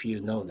 If you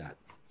know that,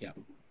 yeah.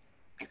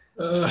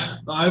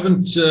 I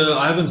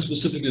haven't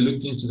specifically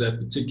looked into that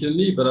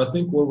particularly, but I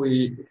think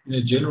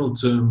in general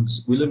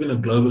terms, we live in a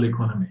global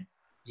economy.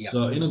 Yeah.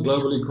 So in a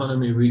global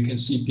economy, we can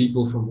see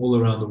people from all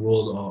around the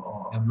world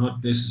are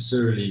not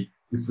necessarily,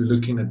 if we're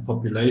looking at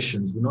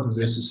populations, we're not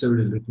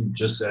necessarily looking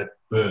just at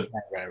birth.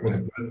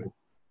 Right.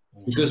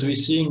 Because we're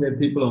seeing that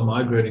people are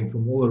migrating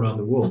from all around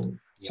the world.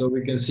 Yeah. So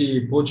we can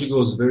see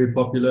Portugal is very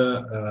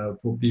popular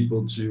for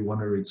people to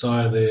want to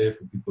retire there,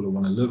 for people who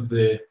want to live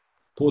there.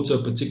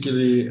 Porto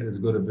particularly has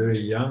got a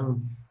very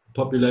young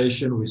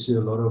population. We see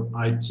a lot of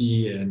IT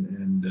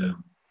and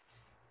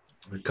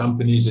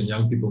companies and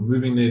young people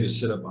moving there to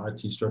set up IT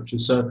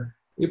structures. So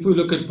if we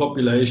look at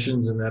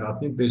populations and that, I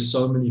think there's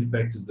so many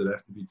factors that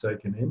have to be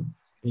taken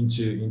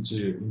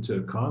into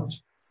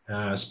account,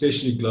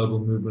 especially global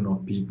movement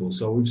of people.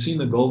 So we've seen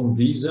the golden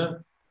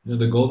visa. You know,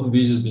 the golden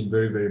visa has been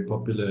very, very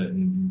popular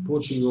in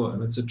Portugal,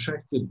 and it's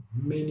attracted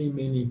many,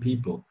 many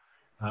people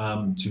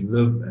to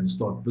live and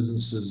start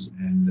businesses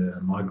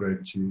and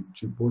migrate to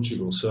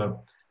Portugal. So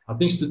I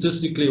think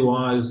statistically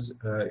wise,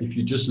 if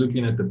you're just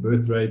looking at the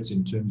birth rates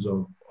in terms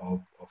of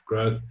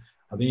growth,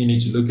 I think you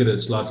need to look at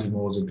it slightly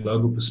more as a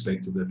global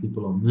perspective, that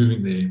people are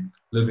moving there,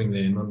 living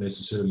there, not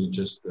necessarily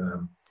just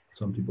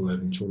some people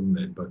having children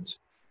there. But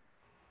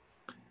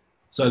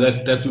so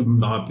that would be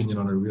my opinion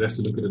on it. We have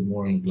to look at it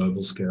more on a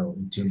global scale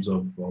in terms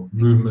of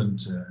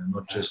movement,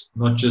 not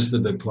just the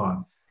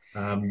decline.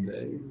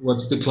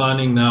 What's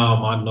declining now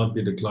might not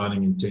be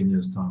declining in 10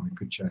 years' time. It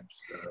could change.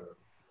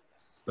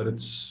 But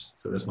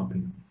so that's my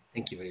opinion.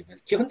 Thank you very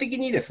much. 基本的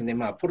にですね、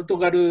ポルト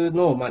ガル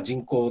の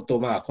人口と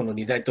この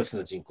二大都市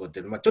の人口って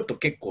いうのはちょっと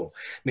結構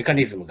メカ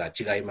ニズムが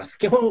違います。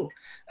基本、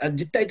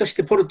実態とし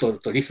てポルト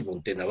とリスボン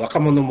っていうのは若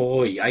者も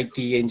多い、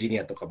IT エンジニ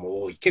アとか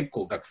も多い、結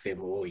構学生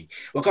も多い、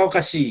若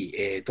々し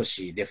い、都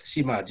市です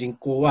し、人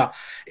口は、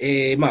増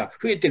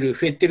えてる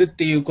っ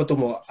ていうこと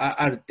も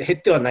あるって、減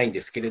ってはないん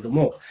ですけれど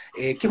も、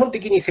基本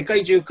的に世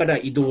界中から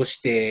移動し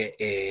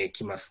て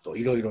きますと、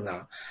いろいろ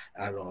な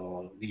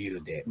理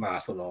由で、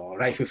その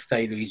ライフスタ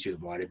イル移住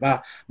もあれば、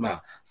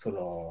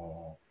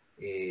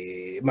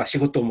仕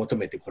事を求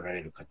めて来ら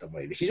れる方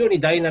もいる。非常に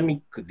ダイナミ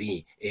ック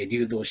に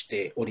流動し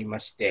ておりま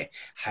して、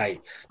は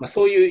い。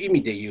そういう意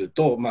味で言う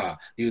と、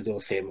流動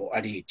性もあ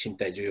り、賃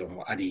貸需要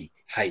もあり、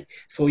はい。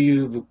そうい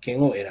う物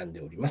件を選ん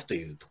でおりますと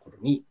いうところ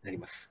になり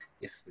ます。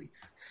Yes,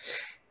 please.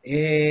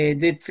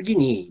 で、次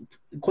に、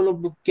この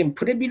物件、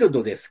プレビル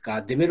ドです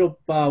か？デベロッ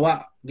パー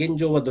は、現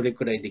状はどれ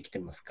くらいできて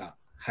ますか？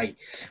はい。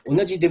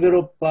同じデベロ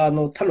ッパー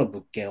の他の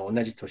物件は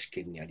同じ都市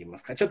圏にありま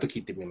すか？ちょっと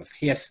聞いてみます。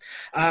Yes.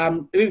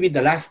 Maybe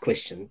the last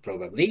question,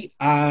 probably.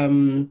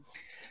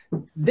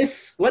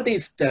 What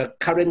is the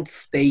current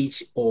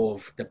stage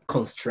of the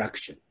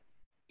construction?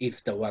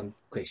 Is the one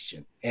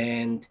question.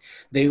 And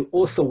they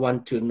also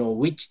want to know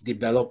which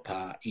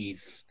developer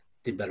is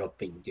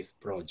developing this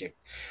project.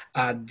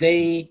 Do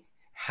they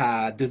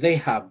have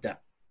the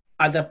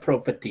other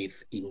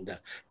properties in the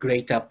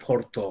greater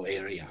Porto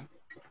area?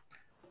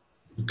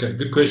 Okay,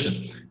 good question.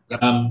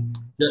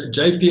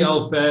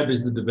 JPL Fab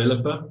is the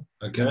developer.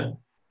 Okay,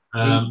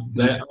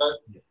 they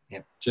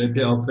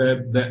JPL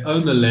Fab, they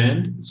own the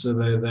land, so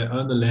they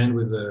own the land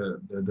where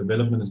the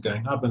development is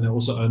going up, and they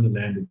also own the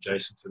land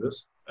adjacent to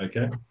this.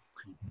 Okay,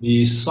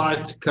 the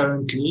site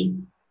currently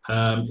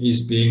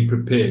is being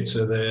prepared,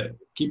 so they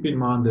keep in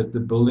mind that the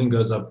building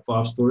goes up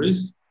 5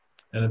 stories,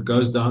 and it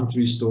goes down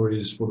 3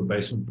 stories for the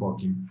basement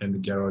parking and the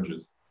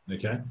garages.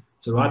 Okay,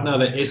 so right now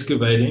they're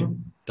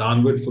excavating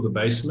downward for the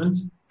basement,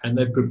 and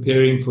they're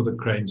preparing for the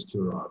cranes to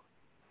arrive.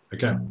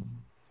 Okay,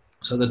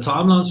 so the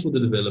timelines for the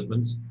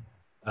development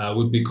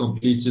would be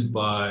completed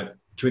by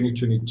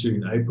 2022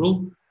 in April,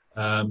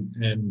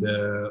 and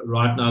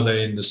right now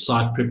they're in the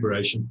site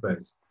preparation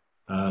phase.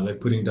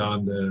 They're putting down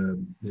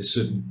there's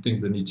certain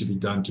things that need to be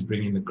done to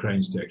bring in the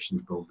cranes to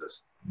actually build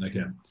this.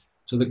 Okay,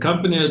 so the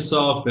company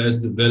itself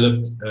has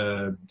developed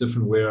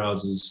different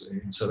warehouses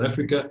in South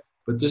Africa,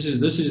 but this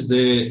is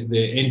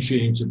their entry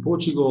into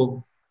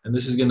Portugal, and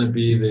this is going to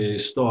be the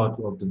start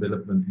of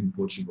development in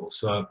Portugal.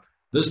 So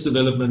this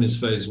development is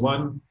phase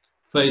 1.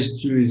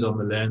 Phase 2 is on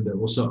the land they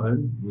also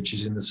own, which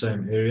is in the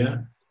same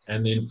area.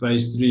 And then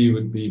phase 3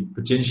 would be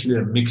potentially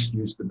a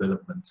mixed-use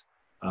development,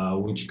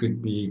 which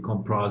could be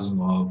comprising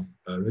of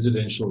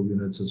residential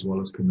units as well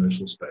as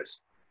commercial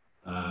space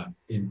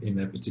in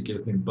that particular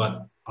thing.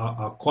 But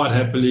I quite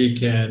happily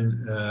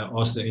can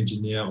ask the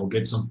engineer or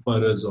get some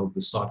photos of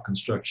the site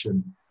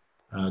construction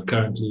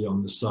currently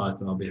on the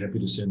site. I'll be happy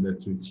to send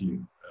that through to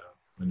you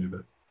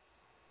whenever.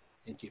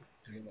 Thank you.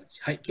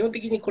 はい、基本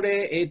的にこ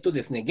れ、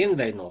ですね、現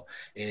在の、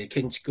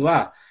建築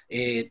は、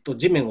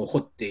地面を掘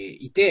って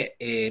いて、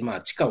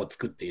地下を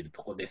作っている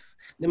ところです。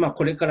で、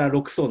これから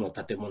6層の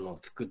建物を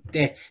作っ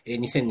て、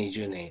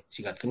2020年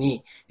4月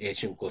に、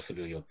竣工す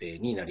る予定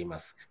になりま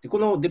す。で、こ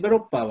のデベロッ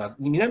パーは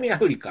南ア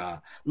フリ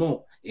カ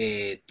の、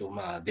デ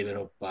ベ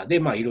ロッパーで、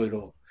いろい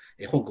ろ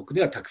本国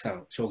ではたくさ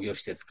ん商業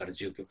施設から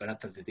住居から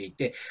建ててい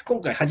て、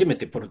今回初め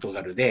てポルト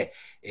ガルで、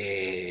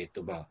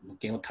物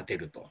件を建て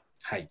ると、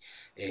はい、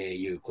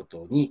いうこ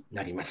とに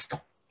なりますと、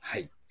は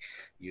い、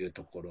いう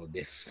ところ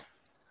です。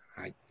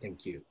はい、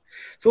Thank you。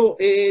そ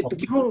う、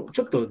基本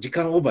ちょっと時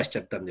間オーバーしち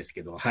ゃったんです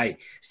けど、はい、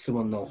質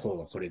問の方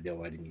はこれで終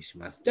わりにし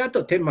ます。じゃあ、あ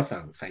と天馬さ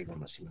ん、最後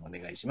の締め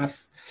お願いしま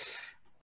す。